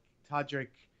was like Todrick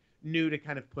knew to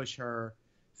kind of push her.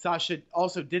 Sasha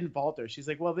also didn't falter. She's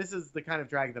like, well, this is the kind of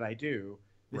drag that I do.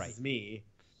 This is me.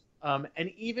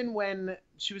 And even when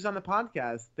she was on the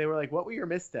podcast, they were like, what were your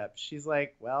missteps? She's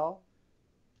like, well,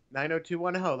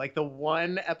 90210. Like the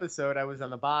one episode I was on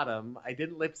the bottom, I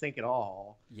didn't lip sync at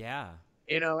all. Yeah.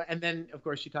 And then, of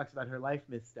course, she talks about her life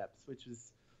missteps, which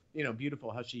is,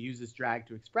 beautiful how she uses drag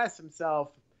to express himself.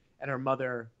 And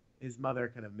his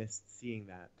mother kind of missed seeing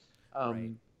that.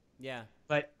 Right. Yeah.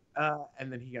 But,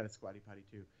 and then he got a squatty potty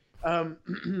too.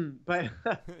 But,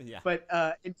 yeah. But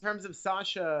in terms of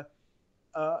Sasha,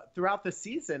 throughout the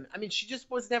season, I mean, she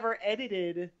just was never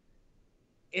edited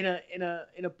in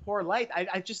a poor light.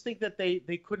 I just think that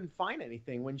they couldn't find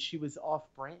anything when she was off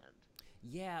brand.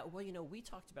 Yeah, well, we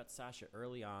talked about Sasha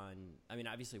early on. I mean,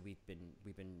 obviously we've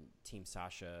been Team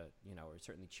Sasha, we're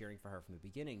certainly cheering for her from the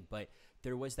beginning, but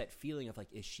there was that feeling of like,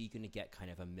 is she going to get kind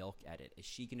of a milk edit? Is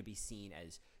she going to be seen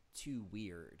as too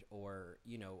weird? Or,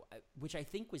 which I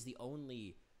think was the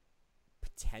only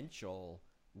potential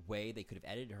way they could have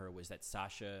edited her was that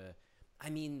Sasha,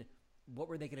 I mean, what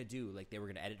were they going to do? Like, they were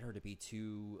going to edit her to be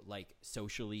too, like,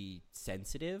 socially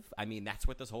sensitive? I mean, that's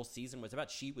what this whole season was about.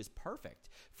 She was perfect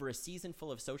for a season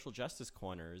full of social justice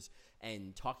corners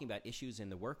and talking about issues in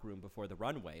the workroom before the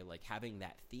runway, like having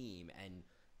that theme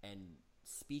and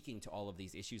speaking to all of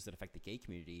these issues that affect the gay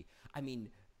community. I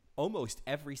mean, almost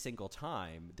every single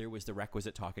time there was the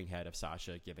requisite talking head of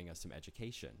Sasha giving us some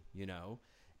education,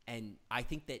 And I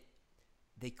think that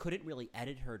they couldn't really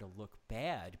edit her to look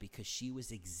bad because she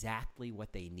was exactly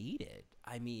what they needed.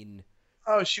 I mean...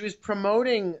 Oh, she was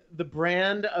promoting the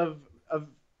brand of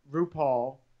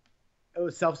RuPaul. It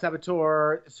was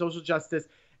self-saboteur, social justice.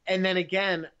 And then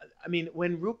again, I mean,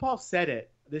 when RuPaul said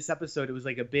it, this episode, it was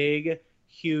like a big,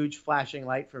 huge flashing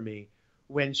light for me.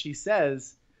 When she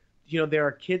says, there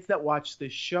are kids that watch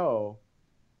this show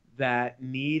that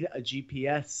need a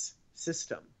GPS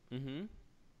system. Mm-hmm.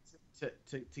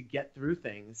 To get through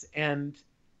things. And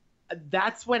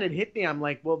that's when it hit me. I'm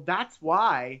like, well, that's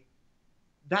why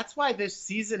this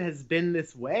season has been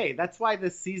this way. That's why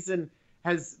this season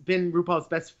has been RuPaul's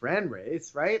best friend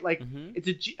race, right? Like,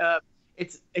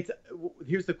 it's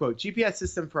here's the quote: GPS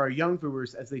system for our young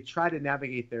viewers as they try to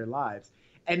navigate their lives.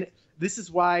 And this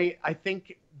is why I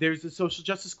think there's a social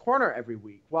justice corner every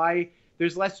week. Why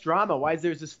there's less drama. Why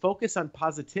there's this focus on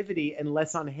positivity and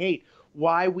less on hate.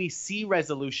 Why we see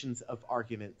resolutions of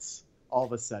arguments all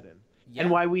of a sudden. Yeah. And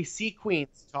why we see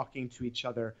queens talking to each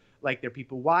other like they're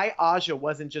people. Why Aja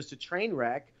wasn't just a train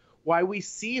wreck. Why we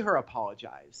see her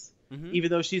apologize, even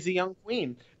though she's a young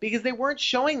queen. Because they weren't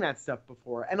showing that stuff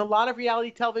before. And a lot of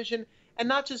reality television, and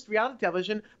not just reality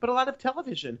television, but a lot of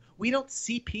television, we don't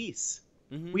see peace.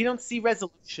 We don't see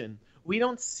resolution. We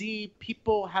don't see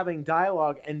people having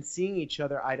dialogue and seeing each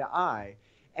other eye to eye.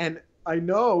 And I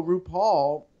know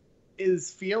RuPaul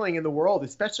is feeling in the world,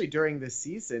 especially during this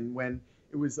season when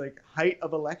it was like height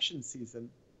of election season.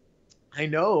 I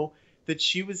know that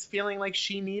she was feeling like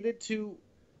she needed to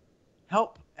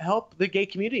help the gay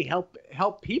community,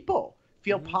 help people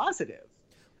feel positive.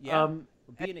 Yeah,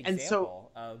 be an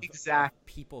example of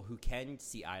people who can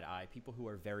see eye to eye, people who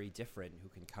are very different, who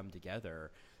can come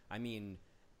together. I mean,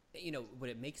 what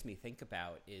it makes me think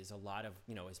about is a lot of,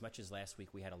 as much as last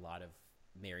week we had a lot of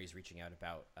Mary's reaching out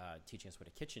about teaching us what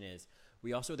a kitchen is.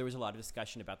 There was a lot of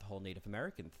discussion about the whole Native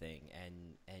American thing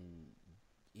and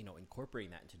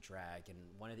incorporating that into drag. And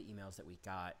one of the emails that we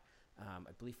got,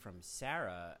 I believe from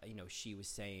Sarah, she was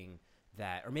saying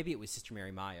that, or maybe it was Sister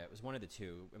Mary Maya. It was one of the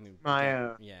two. I mean,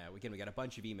 Maya. We got a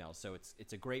bunch of emails, so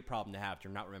it's a great problem to have to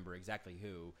not remember exactly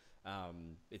who.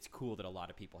 It's cool that a lot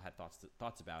of people had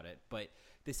thoughts about it, but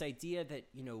this idea that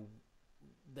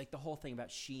like the whole thing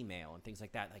about she-male and things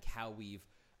like that, like how we've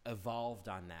evolved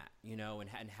on that,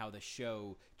 and how the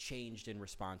show changed in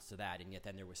response to that. And yet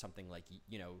then there was something like,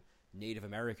 Native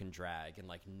American drag and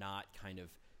like not kind of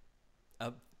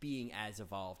being as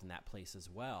evolved in that place as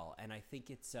well. And I think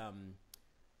it's,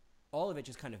 all of it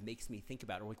just kind of makes me think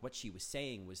about, or like what she was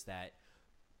saying was that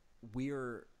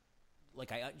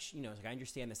like I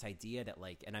understand this idea that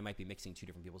like, and I might be mixing two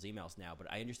different people's emails now,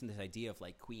 but I understand this idea of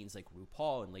like queens like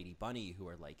RuPaul and Lady Bunny who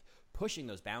are like pushing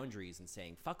those boundaries and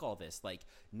saying fuck all this, like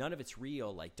none of it's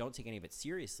real, like don't take any of it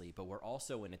seriously. But we're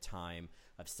also in a time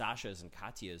of Sashas and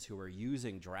Katyas who are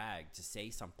using drag to say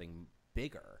something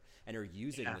bigger and are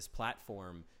using this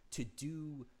platform to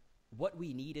do what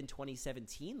we need in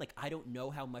 2017. Like I don't know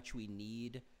how much we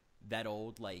need that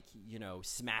old like, you know,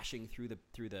 smashing through the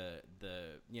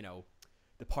you know,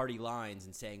 the party lines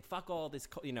and saying fuck all this,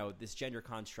 you know, this gender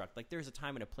construct. Like there's a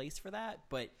time and a place for that,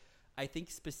 but I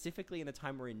think specifically in the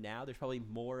time we're in now, there's probably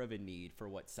more of a need for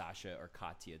what Sasha or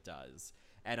Katya does.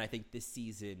 And I think this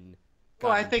season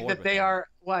I think that they are,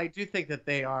 well, I do think that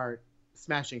they are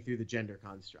smashing through the gender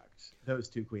construct, those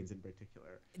two queens in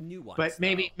particular. New ones. But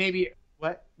maybe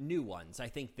what? New ones. I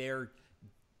think they're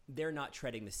not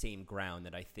treading the same ground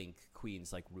that I think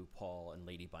queens like RuPaul and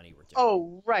Lady Bunny were doing.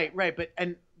 Oh, right.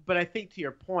 But I think to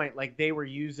your point, like they were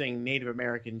using Native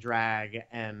American drag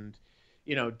and,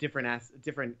 you know,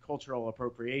 different cultural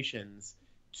appropriations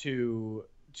to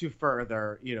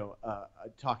further, you know,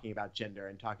 talking about gender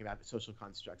and talking about the social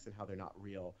constructs and how they're not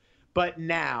real. But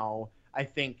now I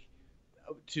think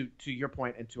to your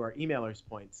point and to our emailers'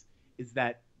 points is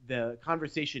that the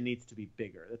conversation needs to be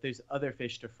bigger, that there's other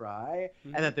fish to fry,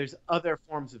 and that there's other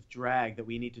forms of drag that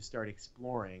we need to start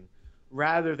exploring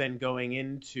rather than going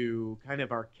into kind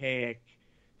of archaic,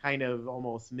 kind of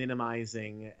almost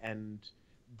minimizing and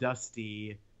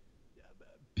dusty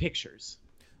pictures.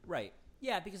 Right.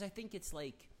 Yeah, because I think it's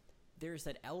like there's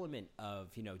that element of,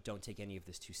 you know, don't take any of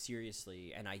this too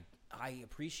seriously. And I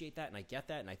appreciate that and I get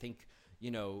that. And I think, you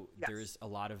know, there's a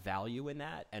lot of value in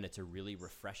that. And it's a really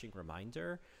refreshing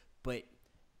reminder. But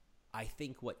I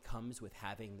think what comes with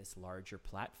having this larger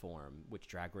platform, which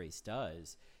Drag Race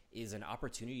does, is an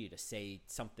opportunity to say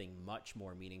something much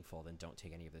more meaningful than don't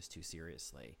take any of this too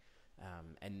seriously.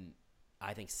 And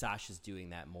I think Sasha's doing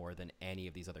that more than any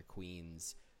of these other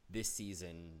queens this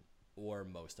season or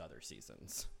most other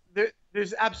seasons.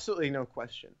 There's absolutely no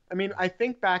question. I mean, I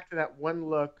think back to that one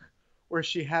look where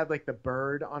she had like the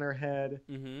bird on her head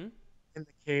in the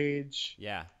cage.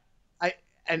 Yeah.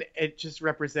 And it just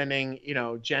representing, you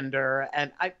know, gender.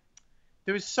 And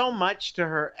there was so much to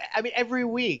her. I mean, every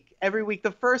week,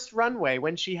 the first runway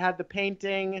when she had the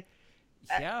painting.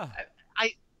 Yeah.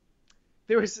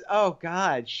 There was, oh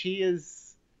God,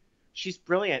 she's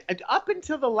brilliant. And up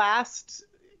until the last,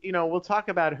 you know, we'll talk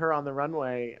about her on the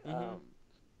runway.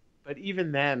 But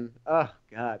even then, oh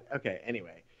God. Okay.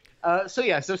 Anyway.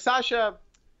 So Sasha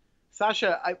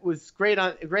was great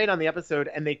on the episode,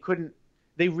 and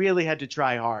they really had to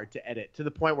try hard to edit to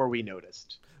the point where we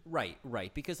noticed. Right.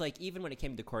 Because like even when it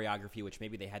came to choreography, which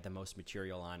maybe they had the most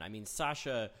material on, I mean,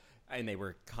 Sasha, and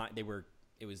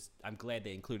I'm glad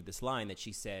they included this line that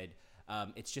she said,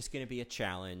 it's just going to be a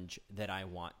challenge that I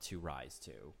want to rise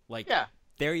to. Like,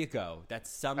 there you go. That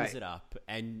sums it up.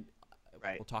 And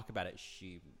we'll talk about it.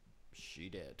 She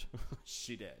did.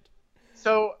 She did.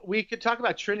 So we could talk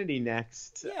about Trinity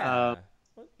next. Yeah.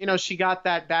 You know, she got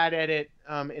that bad edit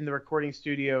in the recording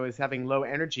studio as having low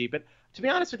energy. But to be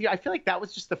honest with you, I feel like that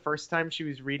was just the first time she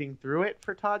was reading through it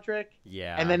for Todrick.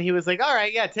 Yeah. And then he was like, all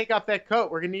right, take off that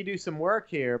coat. We're going to need to do some work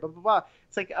here. Blah, blah, blah.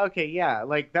 It's like, okay, yeah.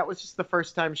 Like, that was just the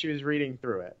first time she was reading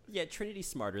through it. Yeah, Trinity's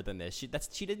smarter than this.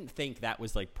 She didn't think that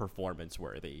was, like, performance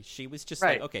worthy. She was just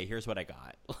like, okay, here's what I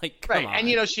got. Like, come on. And,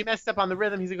 you know, she messed up on the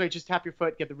rhythm. He's like, wait, just tap your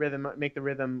foot, get the rhythm, make the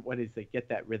rhythm, what is it? Get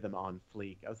that rhythm on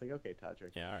fleek. I was like, okay,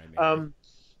 Todrick. Yeah, all right,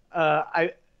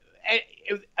 maybe.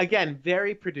 Again,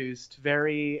 very produced,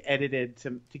 very edited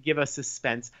to give us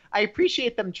suspense. I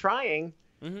appreciate them trying.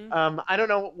 I don't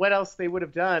know what else they would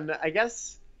have done. I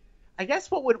guess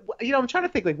what would, you know, I'm trying to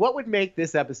think, like, what would make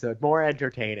this episode more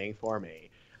entertaining for me?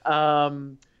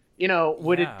 You know,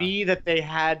 would it be that they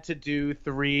had to do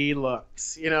 3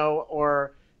 looks, you know,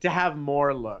 or to have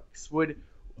more looks? Would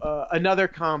another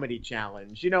comedy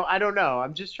challenge? You know, I don't know.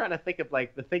 I'm just trying to think of,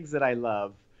 like, the things that I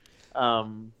love.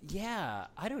 Yeah,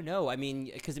 I don't know. I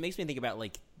mean, because it makes me think about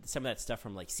like some of that stuff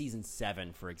from like season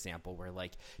 7, for example, where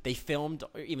like they filmed,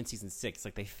 or even season 6,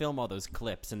 like they film all those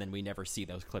clips and then we never see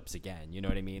those clips again. You know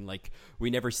what I mean? Like we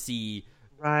never see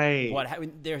there's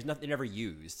nothing, they're never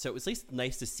used. So it was at least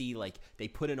nice to see like they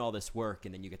put in all this work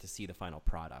and then you get to see the final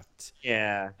product.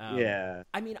 Yeah.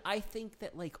 I mean, I think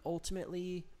that like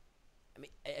ultimately, I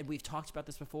mean, and we've talked about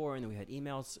this before, and then we had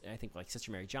emails. I think like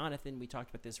Sister Mary Jonathan, we talked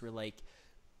about this. Where like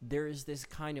there's this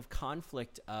kind of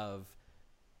conflict of,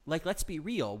 like, let's be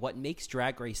real. What makes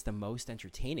Drag Race the most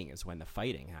entertaining is when the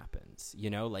fighting happens. You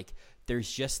know, like there's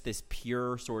just this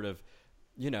pure sort of,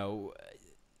 you know,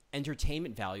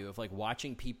 entertainment value of like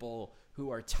watching people who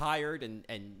are tired and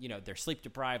they're sleep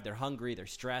deprived, they're hungry, they're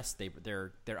stressed,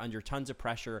 they're under tons of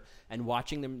pressure, and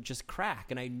watching them just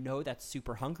crack. And I know that's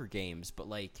super Hunger Games, but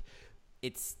like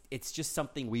it's just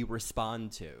something we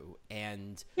respond to.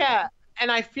 And yeah,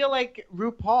 and I feel like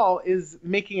RuPaul is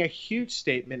making a huge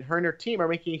statement. Her and her team are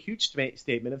making a huge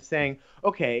statement of saying,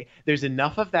 okay, there's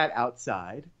enough of that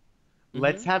outside.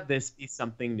 Let's have this be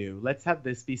something new. Let's have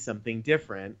this be something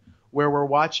different, where we're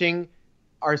watching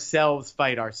ourselves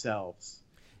fight ourselves,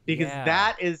 because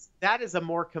that is a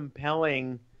more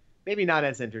compelling, maybe not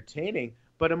as entertaining,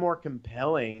 but a more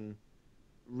compelling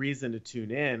reason to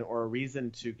tune in, or a reason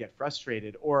to get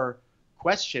frustrated or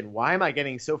question, why am I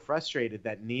getting so frustrated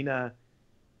that Nina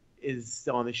is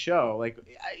still on the show? Like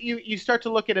you start to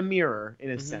look at a mirror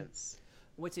in a sense.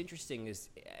 What's interesting is,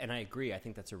 and I agree, I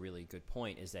think that's a really good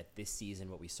point, is that this season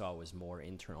what we saw was more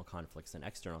internal conflicts than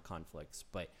external conflicts.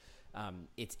 But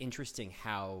it's interesting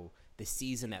how the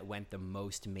season that went the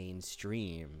most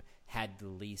mainstream had the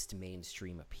least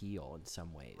mainstream appeal in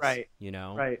some ways. Right.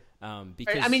 Right.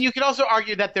 Because I mean, you could also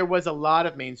argue that there was a lot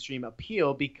of mainstream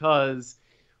appeal because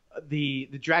the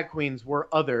drag queens were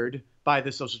othered by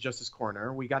the social justice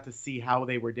corner. We got to see how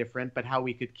they were different, but how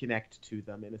we could connect to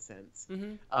them in a sense.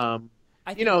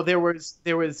 There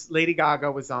was Lady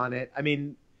Gaga was on it. I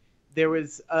mean, there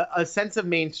was a sense of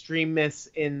mainstreamness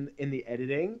in the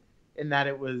editing, in that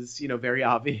it was, very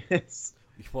obvious.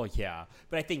 Well, yeah.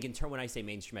 But I think when I say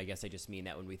mainstream, I guess I just mean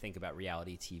that when we think about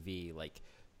reality TV, like,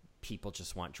 people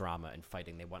just want drama and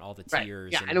fighting. They want all the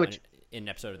tears in an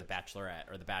episode of The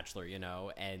Bachelorette or The Bachelor,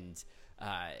 and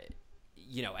I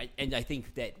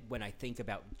think that when I think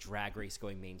about Drag Race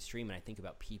going mainstream and I think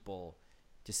about people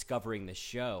discovering the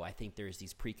show, I think there's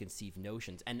these preconceived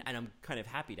notions, and I'm kind of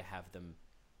happy to have them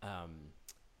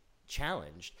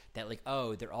challenged, that like,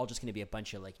 oh, they're all just going to be a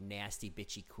bunch of like nasty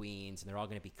bitchy queens, and they're all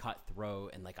going to be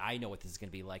cutthroat, and like, I know what this is going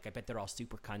to be like. I bet they're all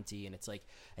super cunty. And it's like,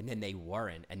 and then they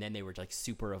weren't, and then they were like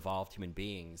super evolved human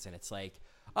beings, and it's like,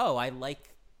 oh, I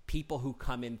like people who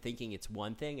come in thinking it's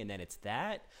one thing and then it's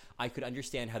that. I could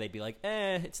understand how they'd be like,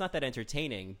 it's not that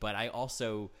entertaining, but I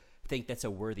also think that's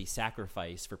a worthy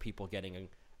sacrifice for people getting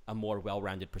a more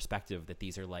well-rounded perspective, that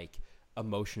these are like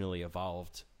emotionally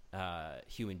evolved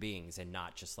human beings and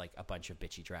not just like a bunch of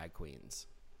bitchy drag queens.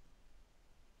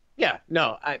 Yeah,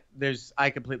 no, I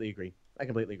completely agree.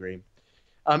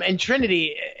 And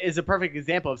Trinity is a perfect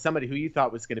example of somebody who you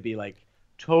thought was going to be like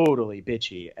totally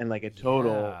bitchy and like a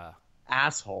total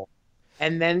asshole,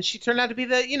 and then she turned out to be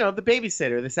the the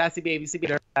babysitter, the sassy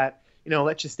babysitter that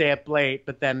let you stay up late,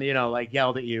 but then like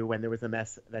yelled at you when there was a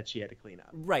mess that she had to clean up.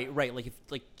 Right. Like if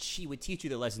she would teach you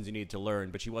the lessons you needed to learn,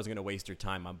 but she wasn't going to waste her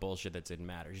time on bullshit that didn't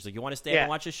matter. She's like, you want to stay up and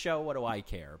watch a show? What do I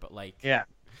care? But like, yeah,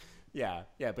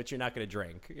 but you're not going to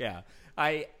drink. Yeah,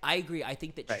 I agree. I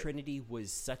think that Trinity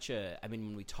was such a. I mean,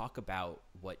 when we talk about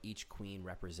what each queen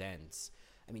represents,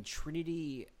 I mean,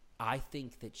 Trinity, I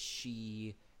think that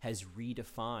she has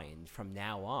redefined from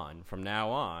now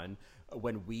on.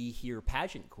 When we hear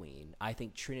pageant queen, I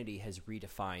think Trinity has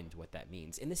redefined what that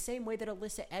means, in the same way that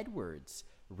Alyssa Edwards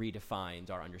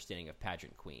redefined our understanding of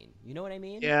pageant queen. You know what I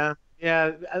mean? Yeah.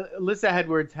 Alyssa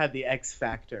Edwards had the X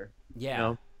factor.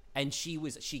 Yeah. And she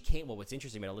came. Well, what's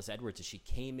interesting about Alyssa Edwards is she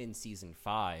came in season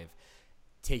 5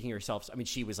 taking herself. I mean,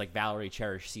 she was like Valerie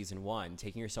Cherish season 1,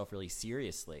 taking herself really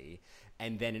seriously.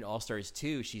 And then in All Stars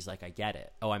 2, she's like, I get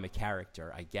it. Oh, I'm a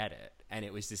character. I get it. And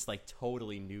it was this like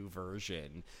totally new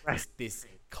version, this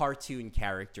cartoon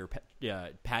character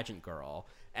pageant girl,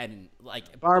 and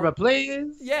like Barbara,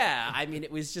 please. Yeah, I mean,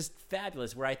 it was just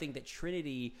fabulous. Where I think that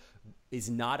Trinity is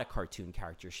not a cartoon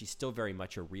character; she's still very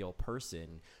much a real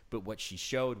person. But what she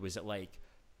showed was that like,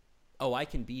 oh, I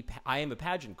am a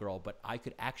pageant girl, but I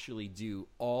could actually do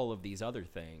all of these other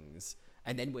things.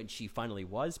 And then when she finally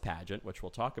was pageant, which we'll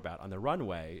talk about on the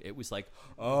runway, it was like,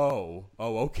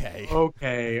 okay.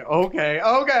 Okay.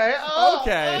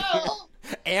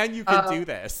 And you can do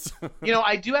this.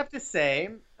 I do have to say,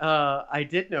 I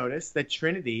did notice that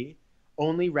Trinity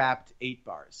only rapped 8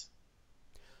 bars.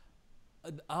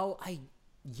 All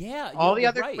the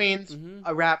other queens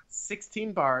rapped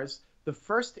 16 bars. The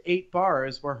first 8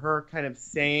 bars were her kind of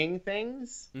saying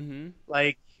things,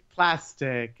 like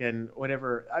plastic and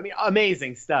whatever. I mean,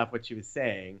 amazing stuff what she was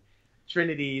saying.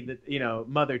 Trinity,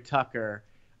 Mother Tucker,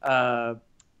 that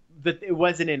it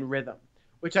wasn't in rhythm,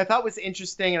 which I thought was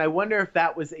interesting, and I wonder if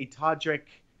that was a Todrick,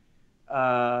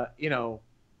 a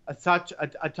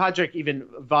Todrick even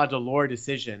Vaudelore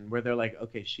decision, where they're like,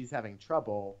 okay, she's having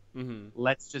trouble.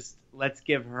 Let's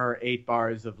give her 8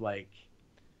 bars of like,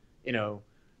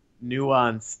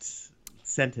 nuanced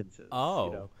sentences.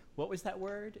 what was that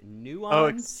word? Oh,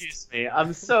 Nuanced? excuse me.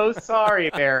 I'm so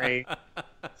sorry, Mary.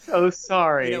 So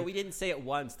sorry. You know, we didn't say it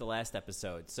once the last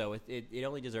episode, so it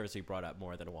only deserves to be brought up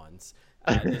more than once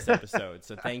this episode.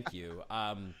 So thank you.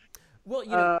 Well,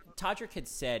 you know, Todrick had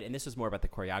said, and this was more about the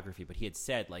choreography, but he had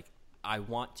said, like, I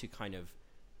want to kind of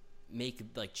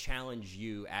challenge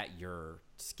you at your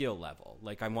skill level.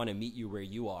 Like, I want to meet you where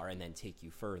you are and then take you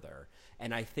further.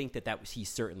 And I think he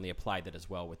certainly applied that as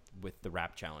well with the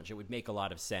rap challenge. It would make a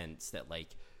lot of sense that,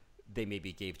 like, they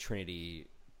maybe gave Trinity,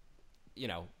 you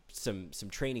know, some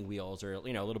training wheels or,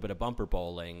 you know, a little bit of bumper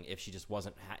bowling if she just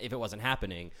if it wasn't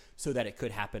happening, so that it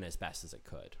could happen as best as it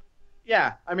could.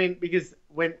 Yeah, I mean, because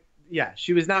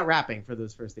she was not rapping for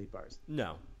those first 8 bars.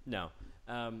 No.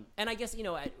 And I guess, you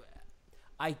know,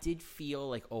 I did feel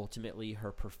like ultimately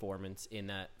her performance in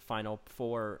that final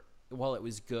 4, while it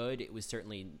was good, it was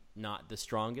certainly not the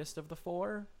strongest of the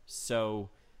 4. So,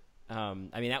 I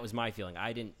mean, that was my feeling.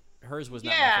 Hers was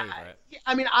not my favorite.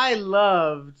 I mean, I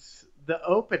loved the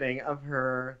opening of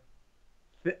her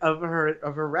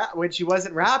rap when she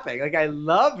wasn't rapping. Like, I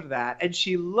loved that, and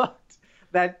she looked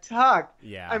that tuck.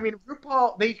 Yeah. I mean,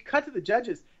 RuPaul. They cut to the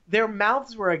judges. Their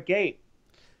mouths were agape.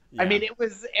 Yeah. I mean, it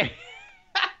was.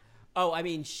 Oh, I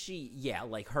mean,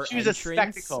 like her. She was a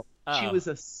spectacle. She was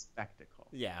a spectacle.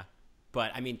 Yeah,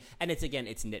 but I mean, and it's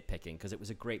nitpicking because it was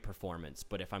a great performance.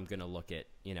 But if I'm gonna look at,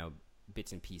 you know,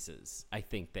 bits and pieces, I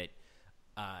think that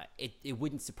it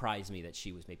wouldn't surprise me that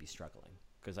she was maybe struggling,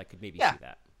 because I could maybe see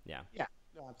that. Yeah. Yeah.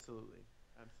 No, absolutely.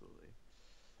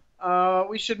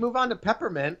 We should move on to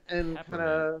Peppermint and kind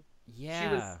of. Yeah.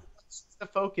 She was the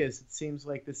focus, it seems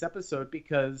like, this episode,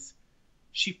 because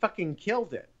she fucking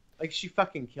killed it. Like, she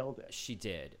fucking killed it. She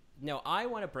did. No, I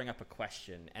want to bring up a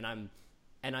question, and I'm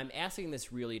asking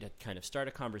this really to kind of start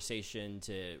a conversation,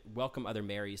 to welcome other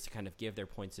Marys to kind of give their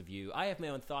points of view. I have my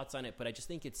own thoughts on it, but I just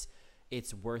think it's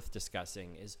worth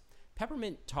discussing. Is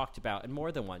Peppermint talked about, and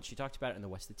more than once, she talked about it in the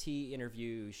What's the Tea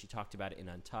interview, she talked about it in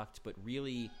Untucked, but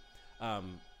really,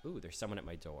 there's someone at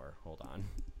my door. Hold on.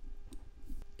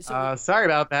 So, sorry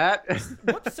about that.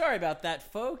 Whoops, sorry about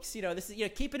that, folks. You know, this is, you know,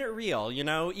 keeping it real. You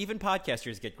know, even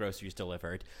podcasters get groceries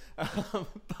delivered.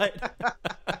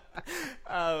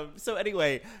 So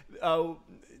anyway, now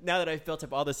that I've built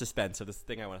up all the suspense of this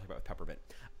thing I want to talk about with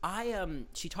Peppermint,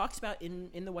 she talks about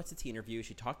in the What's the Tea interview,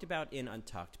 she talked about in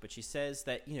Untucked, but she says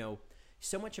that, you know,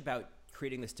 so much about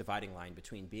creating this dividing line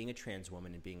between being a trans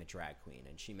woman and being a drag queen.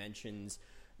 And she mentions,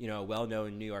 you know, a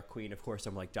well-known New York queen, of course,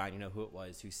 I'm like dying to know who it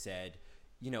was, who said,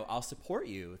 you know, I'll support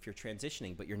you if you're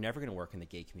transitioning, but you're never going to work in the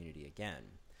gay community again.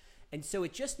 And so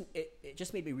it just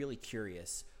made me really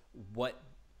curious what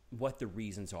the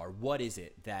reasons are. What is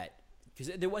it that,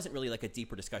 because there wasn't really like a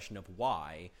deeper discussion of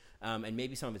why, and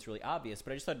maybe some of it's really obvious,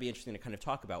 but I just thought it'd be interesting to kind of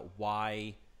talk about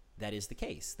why that is the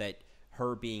case, that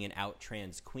her being an out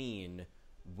trans queen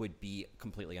would be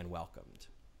completely unwelcomed.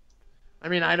 I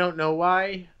mean, I don't know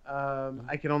why.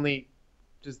 I can only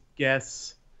just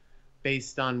guess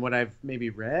based on what I've maybe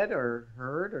read or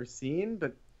heard or seen,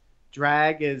 but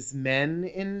drag is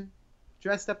men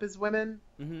dressed up as women.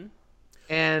 Mm-hmm.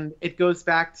 And it goes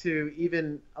back to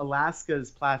even Alaska's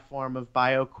platform of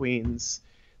bio queens,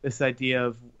 this idea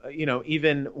of, you know,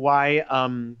 even why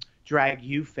Drag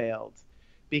U failed,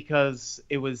 because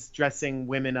it was dressing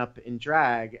women up in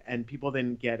drag and people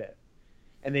didn't get it.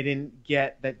 And they didn't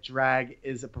get that drag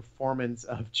is a performance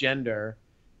of gender,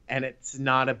 and it's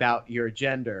not about your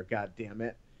gender, God damn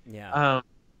it. Yeah.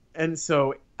 And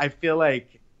so I feel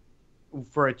like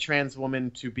for a trans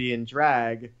woman to be in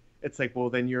drag, it's like, well,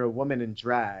 then you're a woman in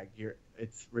drag.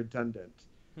 It's redundant.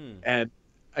 And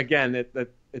again,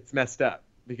 it's messed up,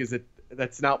 because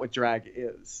that's not what drag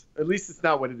is. At least it's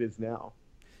not what it is now.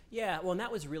 Yeah, well, and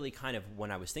that was really kind of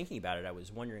when I was thinking about it. I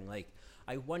was wondering, like,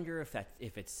 I wonder if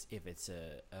it's I think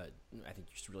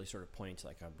you're really sort of pointing to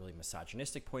like a really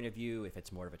misogynistic point of view, if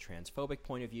it's more of a transphobic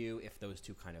point of view, if those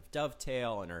two kind of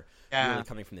dovetail and are really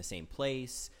coming from the same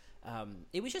place.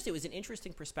 It was an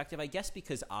interesting perspective, I guess,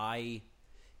 because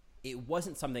it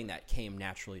wasn't something that came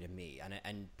naturally to me,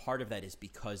 and part of that is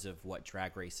because of what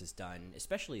Drag Race has done,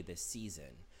 especially this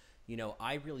season. You know,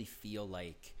 I really feel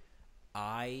like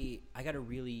I got to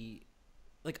really.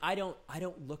 Like, I don't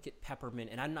look at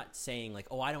Peppermint, and I'm not saying like,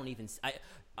 oh, I don't even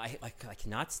I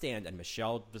cannot stand, and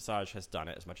Michelle Visage has done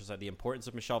it, as much as the importance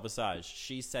of Michelle Visage.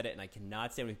 She said it, and I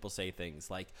cannot stand when people say things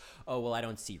like, oh, well, I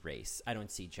don't see race, I don't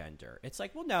see gender. It's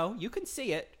like, well, no, you can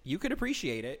see it, you can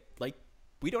appreciate it. Like,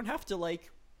 we don't have to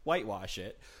like whitewash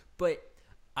it. But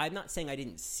I'm not saying I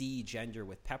didn't see gender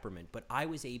with Peppermint, but I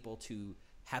was able to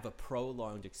have a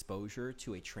prolonged exposure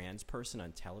to a trans person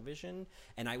on television,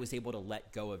 and I was able to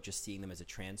let go of just seeing them as a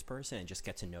trans person and just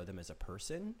get to know them as a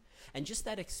person. And just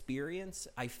that experience,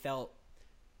 I felt,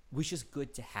 was just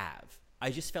good to have. I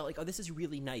just felt like, oh, this is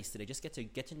really nice that I just get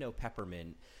to know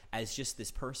Peppermint as just this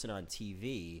person on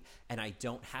TV, and I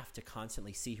don't have to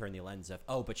constantly see her in the lens of,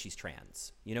 oh, but she's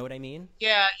trans. You know what I mean?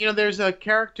 Yeah, there's a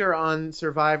character on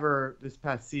Survivor this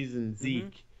past season,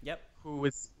 Zeke, Yep. who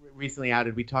was recently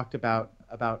outed. We talked about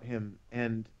him,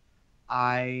 and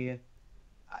that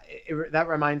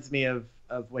reminds me of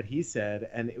what he said,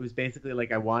 and it was basically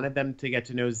like I wanted them to get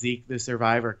to know Zeke, the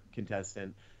Survivor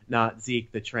contestant, not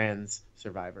Zeke, the trans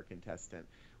Survivor contestant,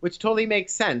 which totally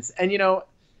makes sense. And,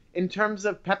 in terms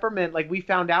of Peppermint, like, we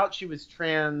found out she was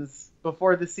trans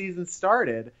before the season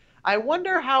started. I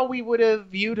wonder how we would have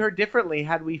viewed her differently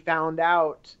had we found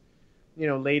out,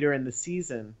 later in the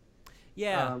season.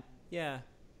 Yeah, yeah.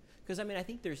 Because, I mean, I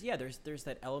think there's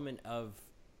that element of,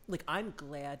 like, I'm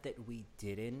glad that we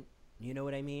didn't, you know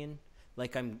what I mean?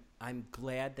 Like, I'm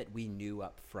glad that we knew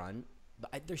up front.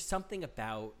 There's something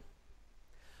about,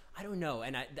 I don't know,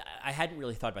 and I hadn't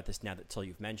really thought about this now until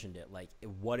you've mentioned it. Like,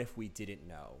 what if we didn't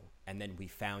know, and then we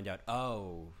found out,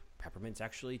 oh, Peppermint's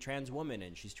actually a trans woman,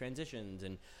 and she's transitioned,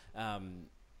 and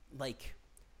like,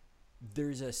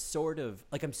 there's a sort of,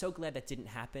 like, I'm so glad that didn't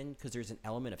happen, because there's an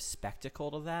element of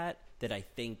spectacle to that I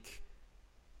think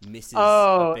misses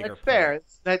a bigger that's fair. point.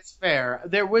 That's fair.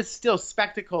 There was still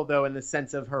spectacle, though, in the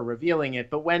sense of her revealing it,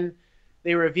 but when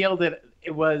they revealed it,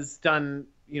 it was done,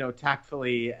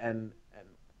 tactfully and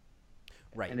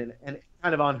Right. and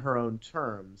kind of on her own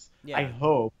terms. Yeah. I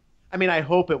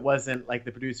hope it wasn't like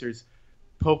the producers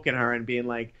poking her and being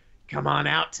like, come on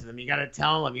out to them. You got to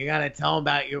tell them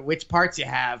about which parts you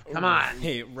have. Come on.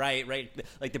 Right.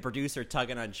 Like the producer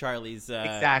tugging on Charlie's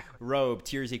Exactly. robe.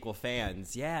 Tears equal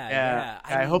fans. Yeah.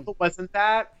 I hope it wasn't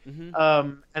that.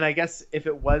 Mm-hmm. And I guess if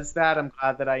it was that, I'm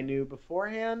glad that I knew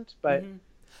beforehand. But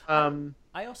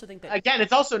I also think that, again,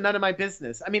 it's also none of my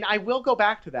business. I mean, I will go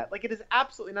back to that. Like, it is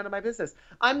absolutely none of my business.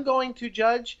 I'm going to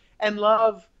judge and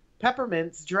love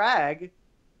Peppermint's drag,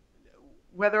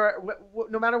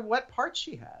 no matter what part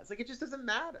she has. Like, it just doesn't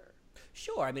matter.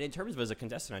 Sure. I mean, in terms of as a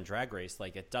contestant on Drag Race,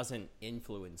 like, it doesn't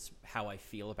influence how I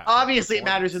feel about her Obviously, it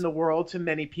matters performance. in the world to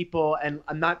many people, and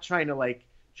I'm not trying to, like,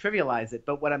 trivialize it.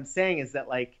 But what I'm saying is that,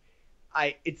 like,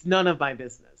 it's none of my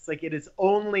business. Like, it is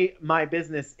only my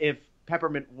business if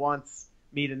Peppermint wants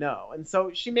me to know. And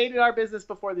so she made it our business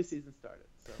before the season started.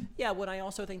 So. Yeah, what I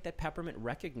also think that Peppermint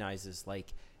recognizes,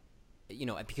 like,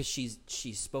 because she's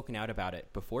spoken out about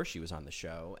it before she was on the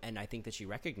show, and I think that she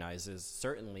recognizes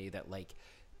certainly that, like,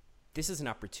 this is an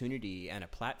opportunity and a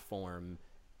platform,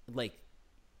 like,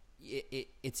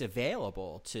 it's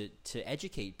available to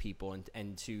educate people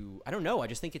and to, I don't know, I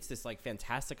just think it's this, like,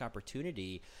 fantastic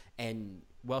opportunity. And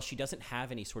while she doesn't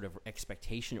have any sort of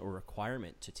expectation or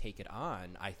requirement to take it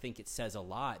on, I think it says a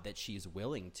lot that she's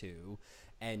willing to.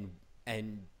 And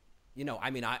I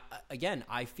mean,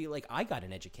 I feel like I got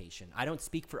an education. I don't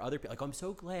speak for other people. Like, I'm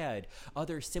so glad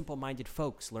other simple-minded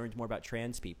folks learned more about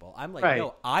trans people. I'm like, right.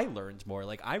 No, I learned more.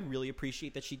 Like, I really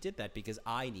appreciate that she did that because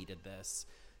I needed this.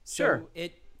 So sure.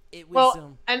 It was,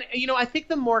 well, and I think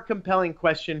the more compelling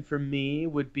question for me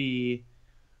would be,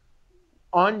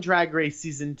 on Drag Race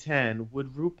season 10,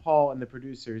 would RuPaul and the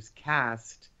producers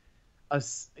cast a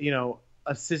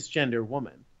cisgender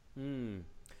woman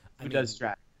who does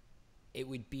drag? It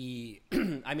would be.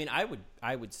 I mean,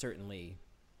 I would certainly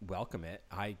welcome it.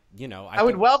 I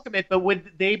would welcome it, but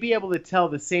would they be able to tell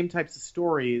the same types of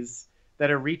stories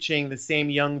that are reaching the same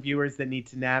young viewers that need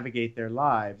to navigate their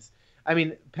lives? I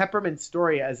mean, Peppermint's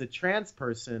story as a trans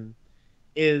person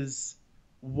is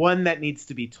one that needs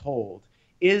to be told.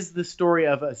 Is the story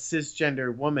of a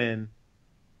cisgender woman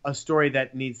a story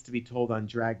that needs to be told on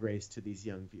Drag Race to these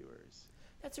young viewers?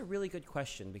 That's a really good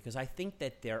question, because I think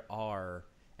that there are,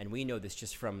 and we know this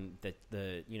just from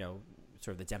the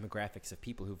sort of the demographics of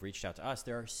people who've reached out to us,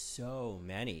 there are so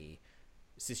many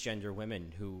cisgender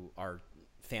women who are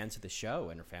fans of the show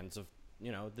and are fans of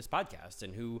this podcast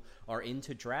and who are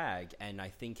into drag, and I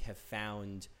think have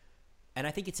found, and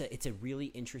I think it's a really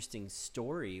interesting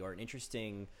story or an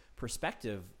interesting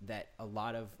perspective that a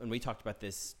lot of, and we talked about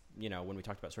this, when we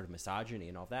talked about sort of misogyny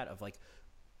and all that, of like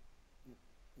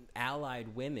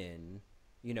allied women,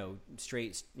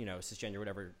 straight, cisgender,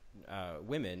 whatever,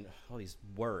 women, all these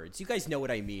words, you guys know what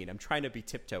I mean. I'm trying to be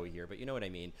tiptoey here, but you know what I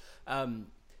mean.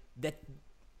 That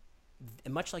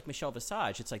much like Michelle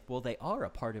Visage, it's like, well, they are a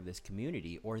part of this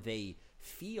community, or they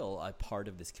feel a part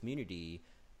of this community.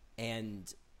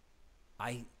 And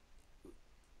I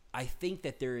think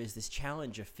that there is this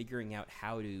challenge of figuring out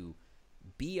how to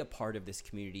be a part of this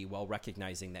community while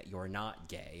recognizing that you're not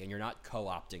gay and you're not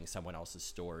co-opting someone else's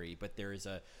story, but there is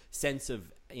a sense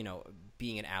of, you know,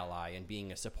 being an ally and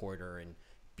being a supporter and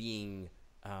being,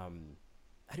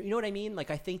 you know what I mean?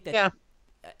 Like, I think that, Yeah.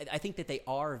 I think that they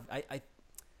are,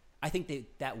 I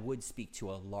think that would speak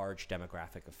to a large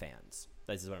demographic of fans.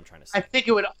 This is what I'm trying to say. I think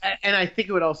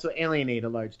it would also alienate a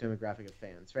large demographic of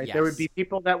fans, right? Yes. There would be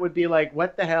people that would be like,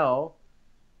 what the hell?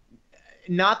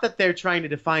 Not that they're trying to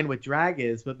define what drag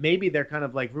is, but maybe they're kind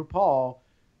of like, RuPaul,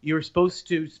 you're supposed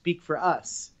to speak for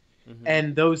us. Mm-hmm.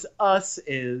 And those us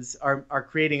are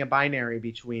creating a binary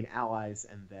between allies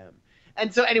and them.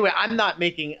 And so anyway, I'm not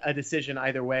making a decision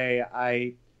either way.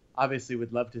 I obviously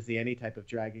would love to see any type of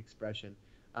drag expression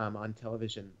on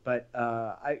television. But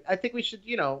I think we should,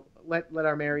 you know, let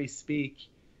our Mary speak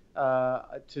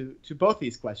to both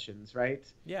these questions, right?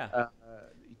 Yeah.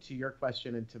 To your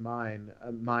question and to mine,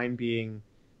 mine being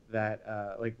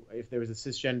that like if there was a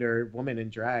cisgender woman in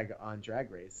drag on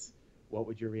Drag Race, what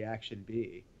would your reaction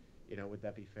be? You know, would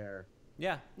that be fair?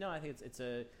 Yeah, no, I think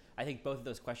I think both of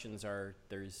those questions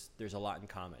there's a lot in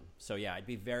common. So yeah, I'd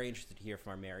be very interested to hear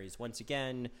from our Marys. Once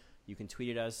again, you can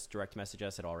tweet at us, direct message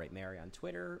us at AllRightMary on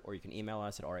Twitter, or you can email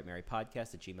us at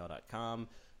allrightmarypodcast@gmail.com.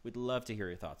 We'd love to hear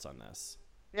your thoughts on this.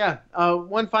 Yeah.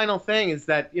 One final thing is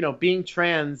that, you know, being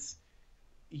trans,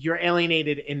 you're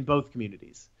alienated in both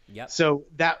communities. Yep. So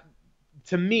that,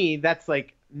 to me, that's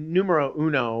like numero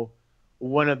uno,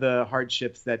 one of the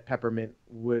hardships that Peppermint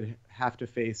would have to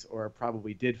face or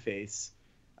probably did face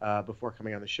before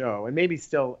coming on the show, and maybe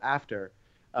still after,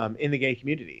 in the gay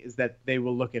community, is that they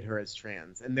will look at her as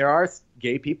trans. And there are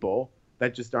gay people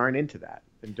that just aren't into that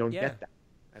and don't get that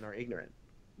and are ignorant.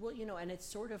 Well, you know, and it's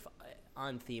sort of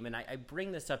on theme, and I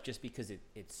bring this up just because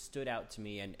it stood out to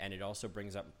me, and it also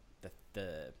brings up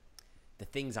the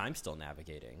things I'm still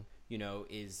navigating. You know,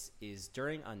 is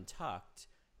during Untucked,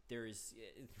 there's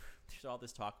all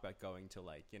this talk about going to,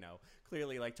 like, you know,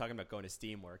 clearly like talking about going to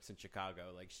Steamworks in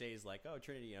Chicago. Like Shea's like, oh,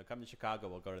 Trinity, you know, come to Chicago,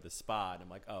 we'll go to the spa. And I'm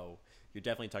like, oh, you're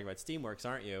definitely talking about Steamworks,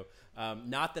 aren't you?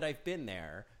 Not that I've been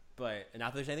there, but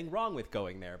not that there's anything wrong with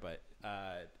going there, but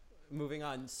moving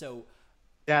on. So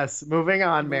yes, moving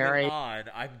on, Mary.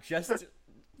 I'm just,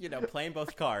 you know, playing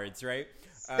both cards, right?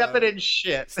 Stepping in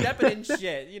shit.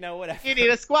 You know, whatever. You need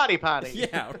a squatty potty.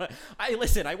 Yeah. I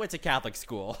went to Catholic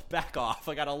school. Back off.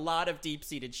 I got a lot of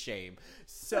deep-seated shame.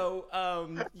 So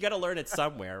you got to learn it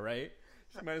somewhere, right?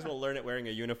 You might as well learn it wearing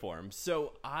a uniform.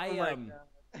 So but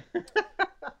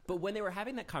when they were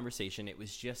having that conversation, it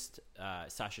was just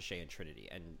Sasha, Shea, and Trinity,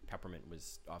 and Peppermint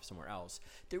was off somewhere else.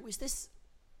 There was this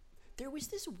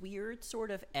weird sort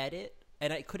of edit.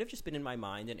 And it could have just been in my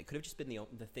mind, and it could have just been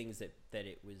the things that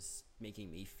it was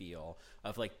making me feel,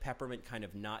 of like Peppermint kind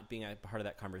of not being a part of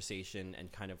that conversation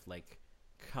and kind of like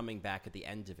coming back at the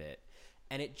end of it.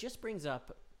 And it just brings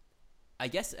up, I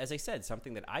guess, as I said,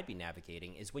 something that I'd be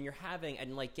navigating is when you're having,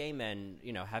 and like gay men,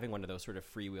 you know, having one of those sort of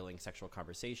freewheeling sexual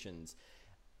conversations.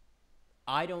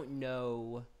 I don't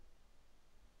know,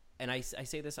 and I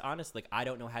say this honestly, like I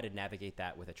don't know how to navigate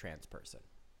that with a trans person.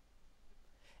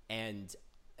 And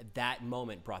that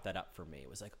moment brought that up for me. It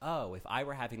was like, oh, if I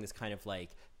were having this kind of like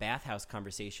bathhouse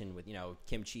conversation with, you know,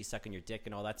 kimchi sucking your dick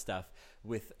and all that stuff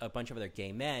with a bunch of other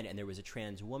gay men, and there was a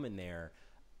trans woman there,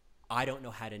 I don't know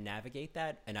how to navigate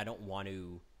that, and I don't want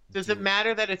to. Does it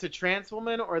matter that it's a trans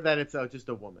woman or that it's just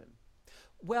a woman?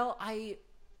 Well, I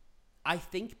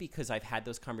think because I've had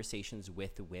those conversations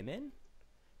with women,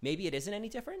 maybe it isn't any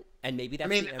different, and maybe that's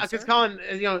the answer. Because Colin,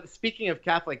 you know, speaking of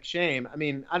Catholic shame, I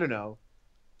mean, I don't know.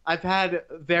 I've had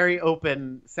very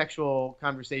open sexual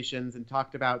conversations and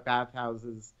talked about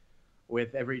bathhouses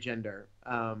with every gender.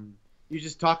 You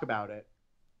just talk about it.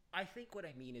 I think what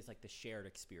I mean is like the shared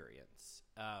experience.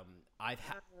 I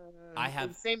have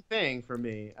the same thing for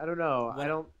me. I don't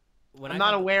know. I'm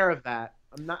not aware of that.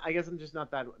 I guess I'm just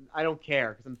not that. I don't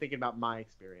care because I'm thinking about my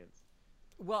experience.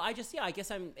 Well, I guess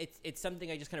it's something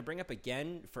I just kind of bring up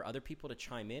again for other people to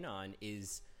chime in on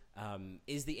is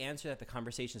the answer that the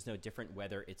conversation is no different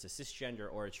whether it's a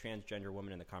cisgender or a transgender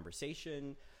woman in the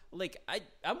conversation. Like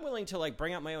I'm willing to like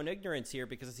bring out my own ignorance here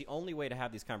because it's the only way to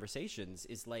have these conversations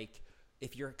is like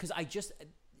because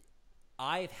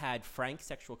I've had frank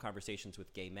sexual conversations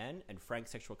with gay men and frank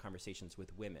sexual conversations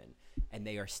with women, and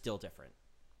they are still different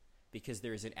because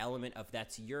there's an element of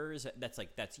that's your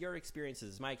experience, this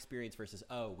is my experience versus,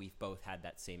 oh, we've both had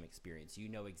that same experience. You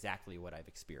know exactly what I've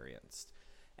experienced.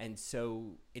 And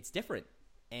so it's different.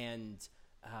 And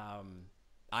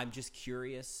I'm just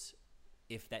curious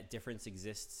if that difference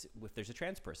exists if there's a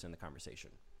trans person in the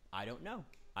conversation. I don't know.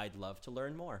 I'd love to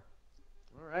learn more.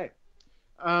 All right.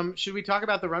 Should we talk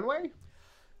about the runway?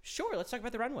 Sure. Let's talk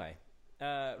about the runway.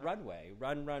 Runway.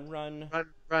 Run. Run.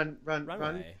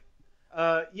 Runway.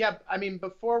 Yeah, I mean,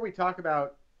 before we talk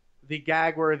about the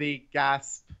gag-worthy,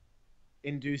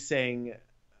 gasp-inducing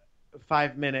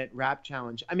 5-minute rap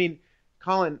challenge, I mean,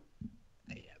 Colin,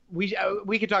 we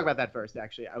could talk about that first.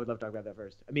 Actually, I would love to talk about that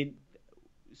first. I mean,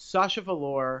 Sasha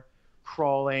Velour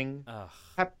crawling,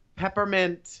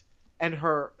 Peppermint and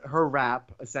her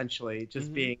rap essentially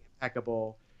just being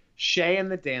impeccable, Shea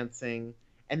and the dancing,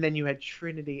 and then you had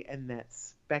Trinity and that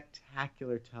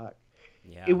spectacular tuck.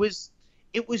 Yeah. It was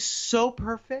so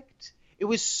perfect. It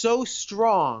was so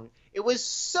strong. It was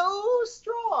so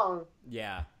strong.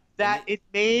 Yeah. That it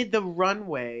made the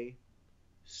runway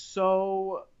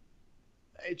so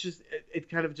it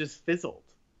kind of just fizzled.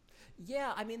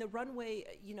 Yeah, I mean, the runway,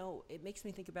 it makes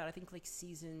me think about, I think, like,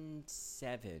 season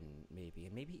 7, maybe.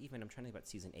 And maybe even, I'm trying to think about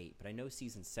season 8. But I know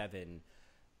season 7,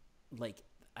 like,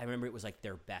 I remember it was, like,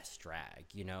 their best drag,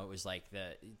 It was, like,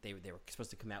 they were supposed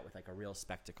to come out with, like, a real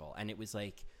spectacle. And it was,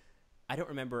 like, I don't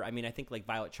remember. I mean, I think, like,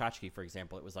 Violet Chachki, for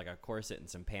example, it was, like, a corset and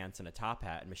some pants and a top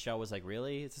hat. And Michelle was like,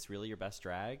 really? Is this really your best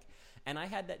drag? And I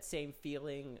had that same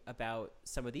feeling about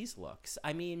some of these looks.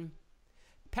 I mean,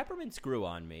 Peppermints grew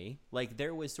on me. Like,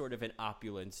 there was sort of an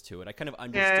opulence to it. I kind of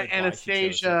understood why Anastasia,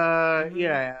 she chose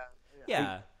it.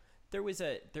 Yeah. There was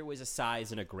a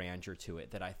size and a grandeur to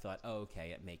it that I thought, oh, okay,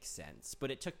 it makes sense.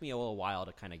 But it took me a little while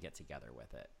to kind of get together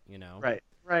with it,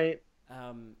 Right.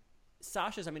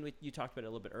 Sasha's, I mean, you talked about it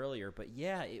a little bit earlier, but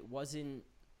yeah, it wasn't...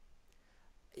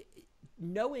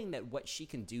 knowing that what she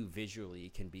can do visually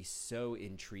can be so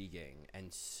intriguing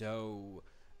and so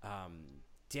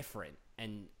different.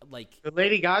 And, like, the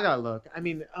Lady Gaga look. I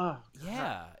mean, oh.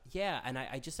 Yeah. And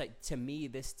I just, like, to me,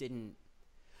 this didn't.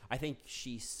 I think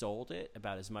she sold it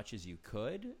about as much as you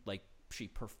could. Like, she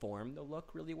performed the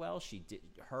look really well.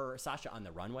 Sasha on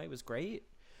the runway was great,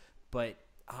 but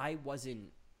I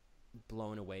wasn't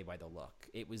blown away by the look.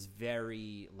 It was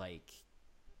very, like,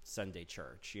 Sunday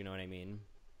church. You know what I mean?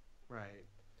 Right.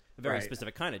 A very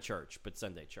specific kind of church, but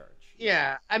Sunday church.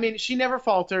 Yeah, I mean, she never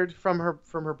faltered from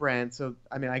her brand, so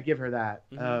I mean, I give her that.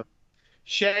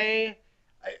 Shea,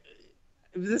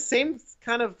 it was the same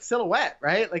kind of silhouette,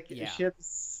 right? Like she had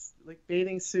this like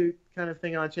bathing suit kind of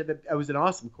thing on. She had it was an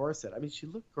awesome corset. I mean, she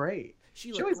looked great.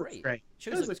 She always great. looks great. She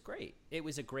always looks great. It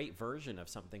was a great version of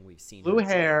something we've seen. Blue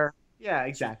hair. Yeah,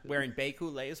 exactly. She's wearing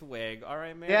Beikule's wig. All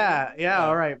right, man. Yeah,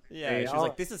 all right. Yeah, she was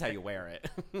like, this is how you wear it.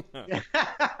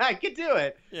 I could do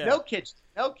it. Yeah. No kitchen.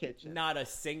 Not a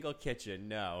single kitchen.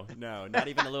 No. Not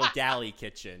even a little galley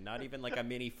kitchen. Not even like a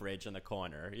mini fridge in the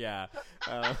corner. Yeah.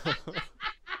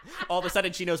 All of a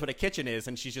sudden she knows what a kitchen is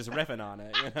and she's just riffing on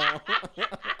it,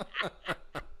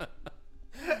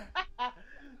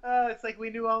 It's like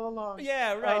we knew all along.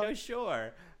 Yeah, right.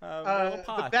 Sure.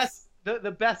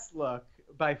 The best look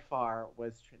by far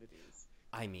was Trinity's.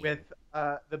 I mean, with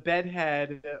the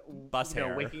bedhead, bus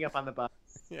hair, waking up on the bus.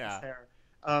 Yeah. Bus hair.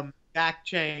 Back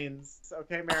chains.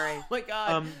 Okay, Mary. Oh my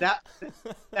God.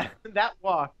 That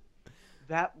walk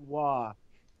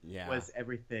yeah. was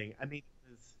everything. I mean,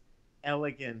 it was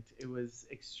elegant. It was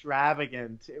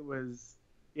extravagant. It was,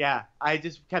 I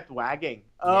just kept wagging.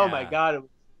 Oh my God, it was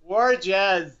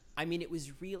gorgeous. I mean, it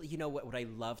was really, what I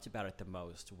loved about it the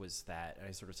most was that, and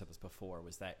I sort of said this before,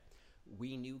 was that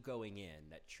we knew going in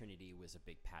that Trinity was a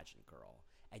big pageant girl.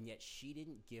 And yet she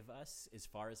didn't give us, as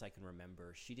far as I can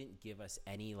remember, she didn't give us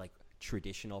any, like,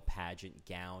 traditional pageant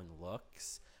gown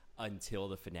looks until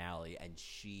the finale. And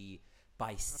she,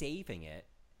 by saving it,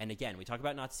 and again, we talk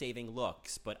about not saving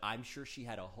looks, but I'm sure she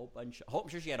had a whole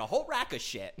rack of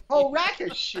shit. Whole rack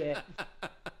of shit.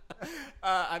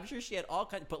 I'm sure she had all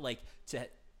kinds, but, like,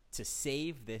 to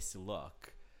save this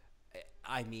look,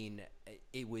 I mean,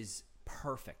 it was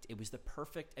perfect. It was the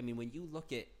perfect, I mean, when you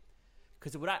look at,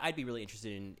 because what I'd be really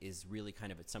interested in is really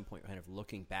kind of at some point kind of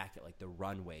looking back at like the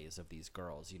runways of these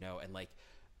girls, and like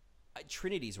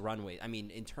Trinity's runway, I mean,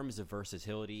 in terms of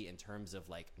versatility, in terms of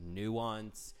like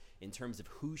nuance, in terms of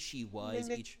who she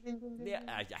was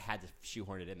I had to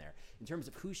shoehorn it in there. In terms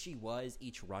of who she was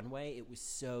each runway, it was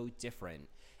so different.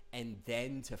 And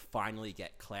then to finally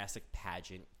get classic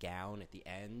pageant gown at the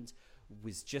end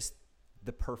was just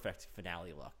the perfect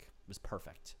finale look. It was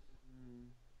perfect.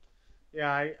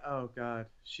 Yeah, oh God,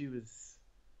 she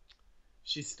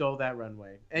stole that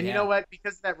runway. And you know what?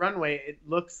 Because of that runway, it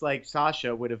looks like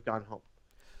Sasha would have gone home.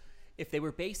 If they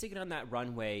were basing it on that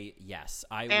runway, yes.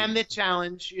 And the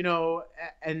challenge,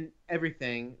 and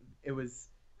everything. It was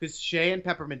because Shea and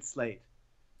Peppermint slayed.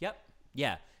 Yep.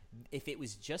 Yeah. If it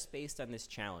was just based on this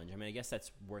challenge, I mean, I guess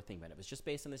that's worth thinking about. It was just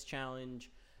based on this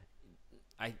challenge.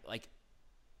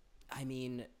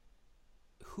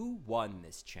 Who won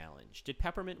this challenge? Did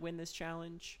Peppermint win this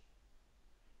challenge?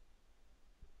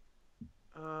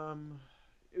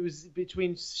 It was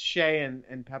between Shea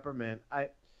and Peppermint.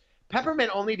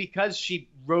 Peppermint only because she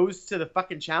rose to the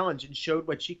fucking challenge and showed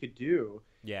what she could do.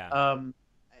 Yeah.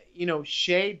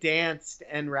 Shea danced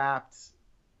and rapped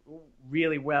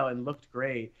really well and looked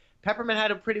great. Peppermint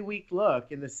had a pretty weak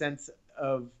look in the sense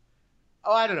of,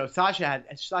 I don't know. Sasha had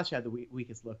the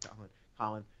weakest look,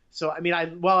 Colin. So I mean,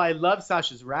 I love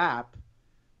Sasha's rap.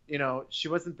 She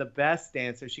wasn't the best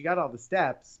dancer. She got all the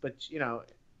steps, but it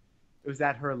was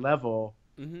at her level.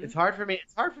 Mm-hmm. It's hard for me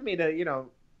to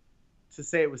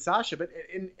say it was Sasha, but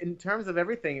in terms of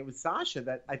everything, it was Sasha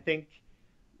that I think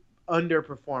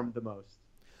underperformed the most.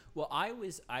 Well, I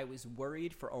was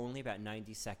worried for only about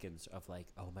 90 seconds of like,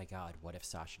 oh my God, what if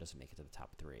Sasha doesn't make it to the top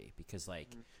 3? Because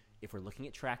if we're looking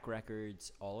at track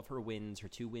records, all of her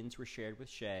 2 wins were shared with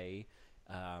Shea.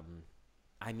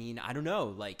 I mean, I don't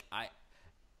know. Like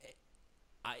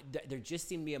there just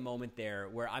seemed to be a moment there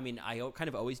where, I mean, I kind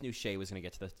of always knew Shea was going to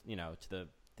get to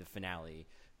the finale,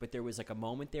 but there was like a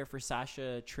moment there for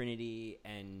Sasha, Trinity,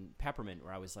 and Peppermint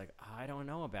where I was like, I don't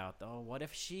know about what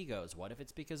if she goes? What if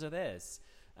it's because of this?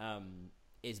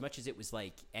 As much as it was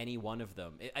like any one of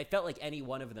them, I felt like any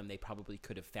one of them, they probably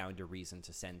could have found a reason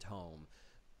to send home,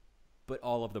 but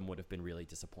all of them would have been really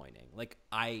disappointing. Like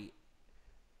I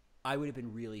would have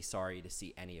been really sorry to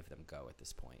see any of them go at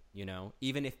this point,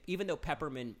 even though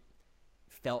Peppermint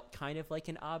felt kind of like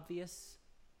an obvious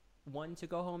one to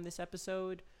go home this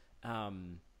episode.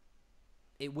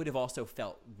 It would have also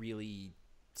felt really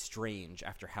strange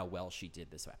after how well she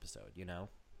did this episode,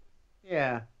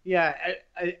 Yeah.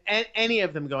 Any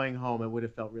of them going home, it would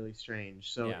have felt really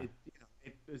strange. So yeah.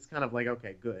 it was kind of like,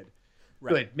 okay, good.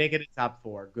 Right. Good. Make it a top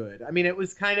 4. Good. I mean, it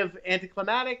was kind of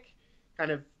anticlimactic, kind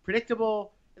of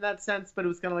predictable in that sense, but it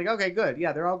was kind of like, okay, good.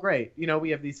 Yeah, they're all great. We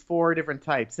have these 4 different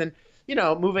types. And,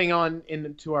 moving on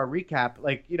into our recap,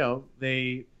 like,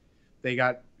 they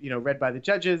got, read by the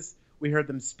judges. We heard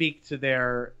them speak to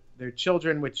their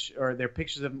children, or their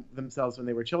pictures of themselves when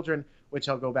they were children, which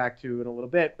I'll go back to in a little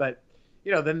bit. But,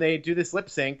 then they do this lip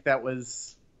sync that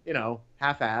was,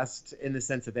 half-assed in the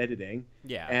sense of editing.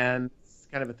 Yeah. And it's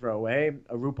kind of a throwaway,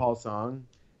 a RuPaul song.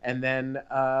 And then,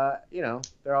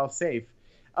 they're all safe.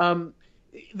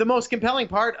 The most compelling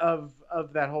part of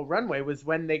that whole runway was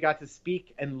when they got to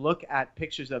speak and look at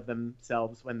pictures of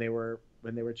themselves when they were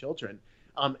children.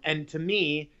 And to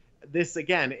me, this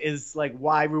again is like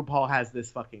why RuPaul has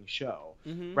this fucking show,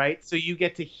 mm-hmm. right? So you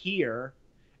get to hear,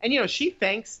 and she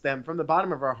thanks them from the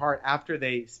bottom of her heart after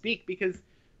they speak, because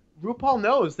RuPaul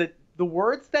knows that the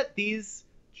words that these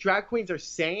drag queens are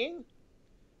saying,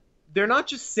 they're not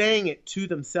just saying it to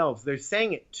themselves, they're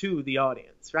saying it to the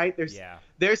audience, right?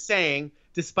 They're saying,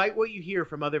 despite what you hear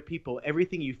from other people,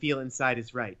 everything you feel inside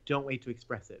is right. Don't wait to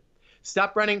express it.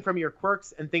 Stop running from your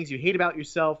quirks and things you hate about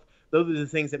yourself. Those are the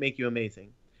things that make you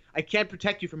amazing. I can't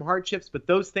protect you from hardships, but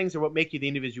those things are what make you the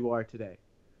individual you are today.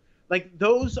 Like,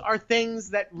 those are things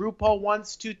that RuPaul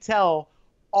wants to tell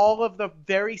all of the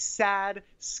very sad,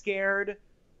 scared,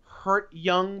 hurt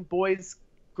young boys,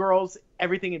 girls,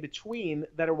 everything in between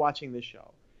that are watching this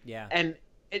show. Yeah. And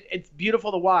it's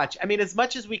beautiful to watch. I mean, as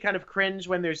much as we kind of cringe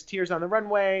when there's tears on the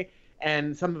runway,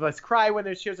 and some of us cry when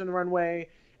there's tears on the runway,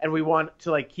 and we want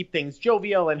to like keep things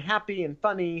jovial and happy and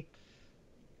funny,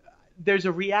 there's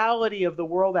a reality of the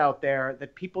world out there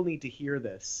that people need to hear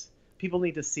this. People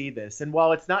need to see this. And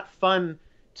while it's not fun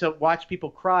to watch people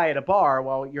cry at a bar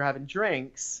while you're having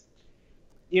drinks,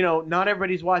 not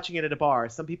everybody's watching it at a bar.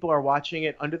 Some people are watching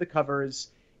it under the covers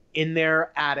in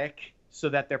their attic so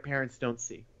that their parents don't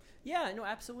see. Yeah, no,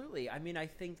 absolutely. I mean, I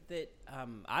think that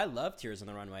I love Tears on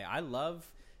the Runway. I love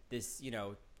this,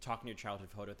 talking to your childhood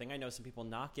photo thing. I know some people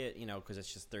knock it, because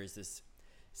it's just there's this.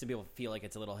 Some people feel like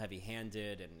it's a little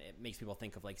heavy-handed, and it makes people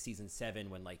think of like season 7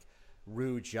 when like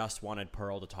Rue just wanted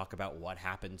Pearl to talk about what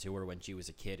happened to her when she was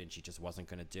a kid, and she just wasn't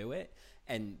going to do it,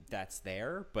 and that's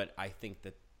there. But I think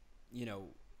that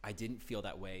I didn't feel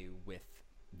that way with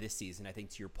this season. I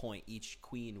think to your point, each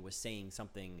queen was saying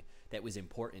something that was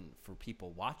important for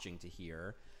people watching to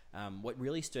hear. What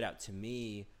really stood out to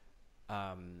me,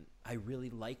 I really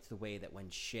liked the way that when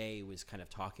Shea was kind of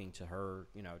talking to her,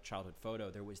 childhood photo,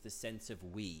 there was this sense of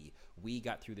we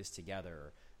got through this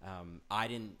together. I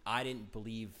didn't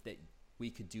believe that we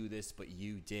could do this, but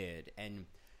you did. And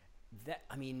that,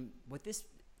 I mean,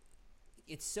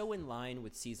 it's so in line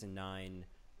with season 9.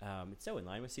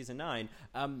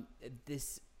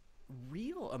 This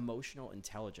real emotional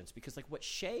intelligence, because like what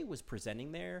Shea was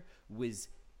presenting there was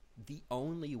the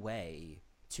only way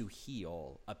to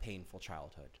heal a painful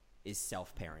childhood is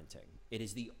self-parenting. It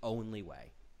is the only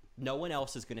way. No one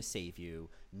else is going to save you.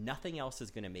 Nothing else is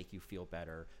going to make you feel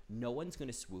better. No one's going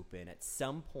to swoop in. At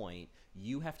some point,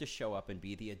 you have to show up and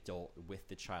be the adult with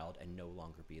the child and no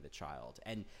longer be the child.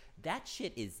 And that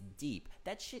shit is deep.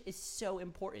 That shit is so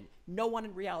important. No one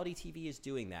in reality TV is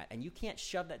doing that. And you can't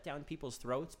shove that down people's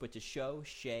throats, but to show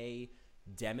Shea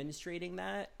demonstrating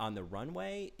that on the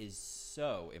runway is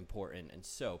so important and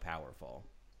so powerful.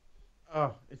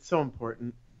 Oh, it's so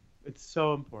important. It's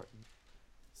so important.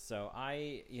 So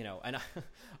I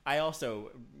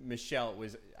also, Michelle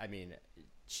was,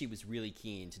 she was really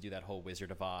keen to do that whole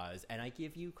Wizard of Oz, and I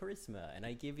give you charisma, and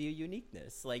I give you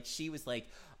uniqueness. Like, she was like,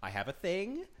 I have a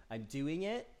thing, I'm doing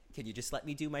it, can you just let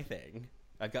me do my thing?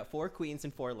 I've got 4 queens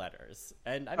and 4 letters.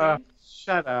 And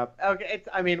shut up. Okay,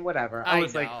 whatever. I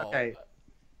was like, okay,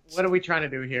 what are we trying to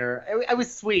do here? It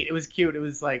was sweet. It was cute. It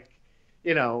was like,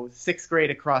 6th grade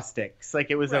acrostics.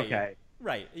 Like, it was right. Okay.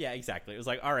 Right. Yeah, exactly. It was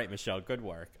like, all right, Michelle, good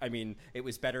work. I mean, it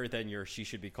was better than your "she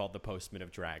should be called the postman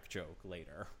of drag" joke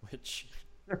later, which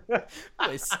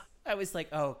I was like,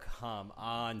 oh, come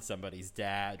on, somebody's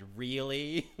dad,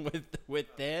 really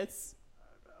with this?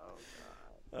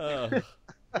 Oh, God.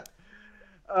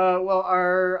 Well,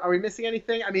 are we missing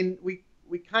anything? I mean, we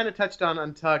kind of touched on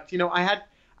Untucked.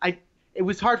 It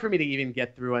was hard for me to even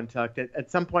get through Untucked.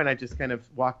 At some point, I just kind of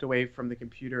walked away from the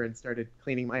computer and started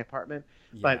cleaning my apartment.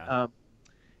 Yeah. But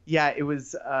it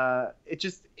was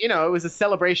it was a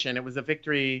celebration. It was a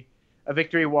victory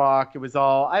walk. It was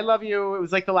all I love you. It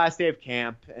was like the last day of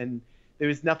camp, and there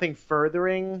was nothing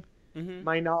furthering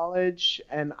my knowledge.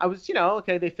 And I was,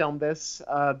 okay, they filmed this.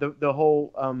 The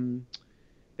whole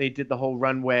they did the whole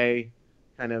runway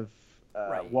kind of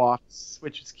walks,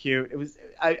 which was cute. It was.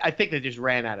 I think they just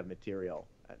ran out of material.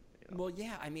 Well,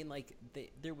 yeah. I mean, like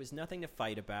there was nothing to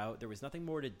fight about. There was nothing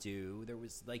more to do. There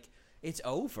was like. It's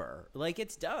over. Like,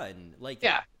 it's done. Like,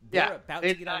 they're about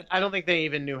to get out. I don't think they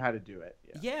even knew how to do it.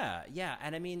 Yeah.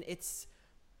 And I mean,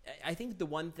 I think the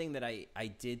one thing that I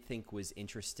did think was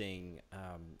interesting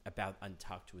about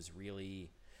Untucked was really,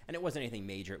 and it wasn't anything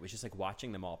major. It was just like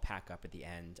watching them all pack up at the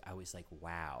end. I was like,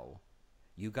 wow,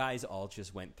 you guys all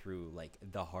just went through like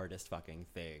the hardest fucking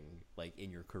thing like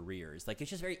in your careers. Like, it's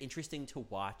just very interesting to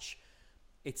watch.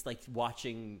 It's like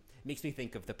makes me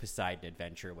think of the Poseidon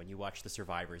Adventure when you watch the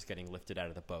survivors getting lifted out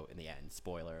of the boat in the end.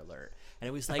 Spoiler alert. And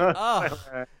it was like, oh,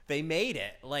 they made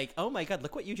it. Like, oh my God,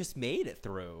 look what you just made it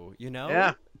through,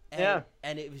 Yeah.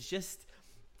 And it was just,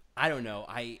 I don't know.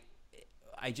 I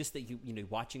just think,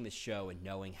 watching the show and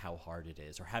knowing how hard it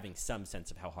is, or having some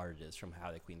sense of how hard it is from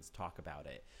how the queens talk about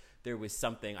it, there was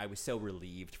something, I was so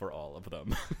relieved for all of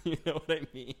them. You know what I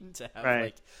mean? To have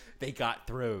like, they got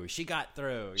through. She got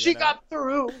through. She got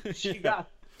through. She got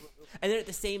through. And then at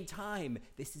the same time,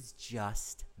 this is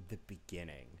just the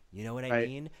beginning. You know what I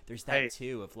mean? There's that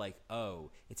too of like,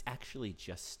 oh, it's actually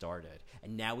just started.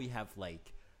 And now we have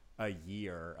like a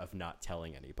year of not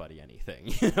telling anybody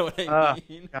anything. You know what I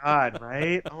mean? God,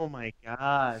 right? Oh my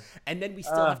God. And then we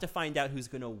still have to find out who's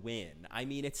going to win. I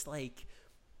mean, it's like,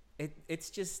 it's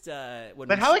just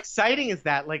but how exciting is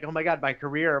that? Like, oh my God, my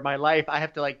career, my life, I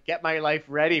have to like get my life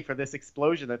ready for this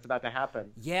explosion that's about to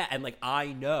happen. Yeah. And like, I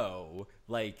know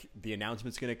like the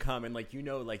announcement's gonna come, and like,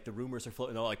 like the rumors are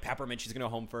floating. Like, Peppermint, she's gonna go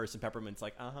home first, and Peppermint's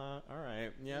like, all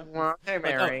right, yeah. Well, hey,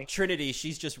 Mary. Like, oh, Trinity,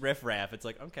 she's just riff-raff. It's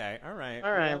like, okay, all right,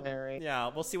 Mary. Yeah,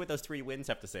 we'll see what those 3 wins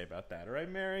have to say about that. All right,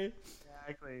 Mary.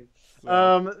 Exactly.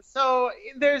 So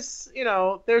there's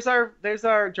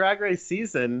our Drag Race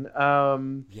season.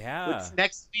 Which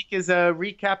next week is a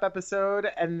recap episode,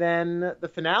 and then the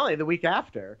finale the week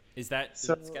after. Is that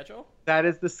the schedule? That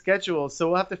is the schedule. So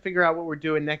we'll have to figure out what we're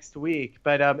doing next week.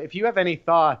 But if you have any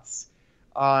thoughts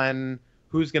on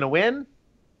who's going to win,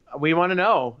 we want to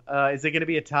know. Is it going to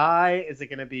be a tie? Is it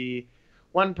going to be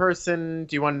one person?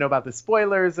 Do you want to know about the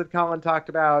spoilers that Colin talked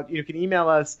about? You can email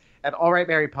us at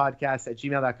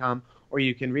allrightmarypodcast@gmail.com, or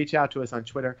you can reach out to us on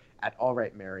Twitter at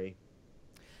allrightmary.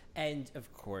 And,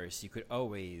 of course, you could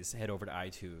always head over to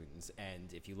iTunes,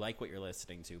 and if you like what you're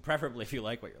listening to, preferably if you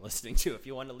like what you're listening to, if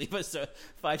you want to leave us a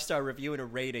 5-star review and a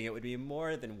rating, it would be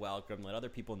more than welcome. Let other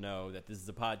people know that this is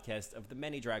a podcast of the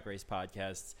many Drag Race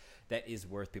podcasts that is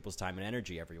worth people's time and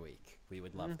energy every week. We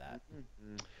would love that.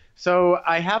 So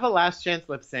I have a Last Chance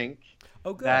Lipsync.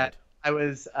 Oh, good. That I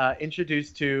was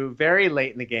introduced to very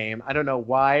late in the game. I don't know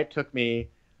why it took me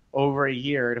over a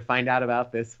year to find out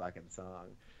about this fucking song.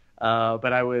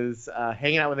 But I was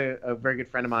hanging out with a very good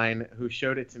friend of mine who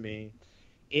showed it to me.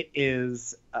 It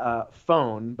is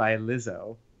Phone by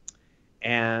Lizzo.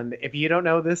 And if you don't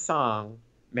know this song,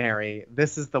 Mary,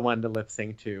 this is the one to lip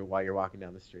sync to while you're walking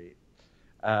down the street.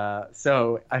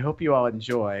 So I hope you all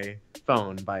enjoy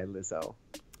Phone by Lizzo.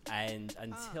 And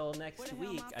until next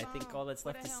week, I think all that's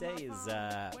left to say is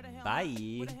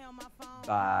bye.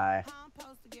 Bye.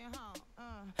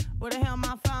 Where the hell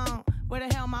my phone? Where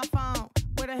the hell my phone?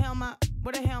 Where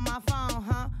the hell my phone,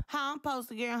 huh? How I'm supposed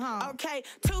to get home? Okay,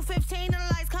 2:15 and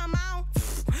the lights come on.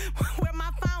 Where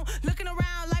my phone? Looking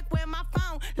around like where my phone?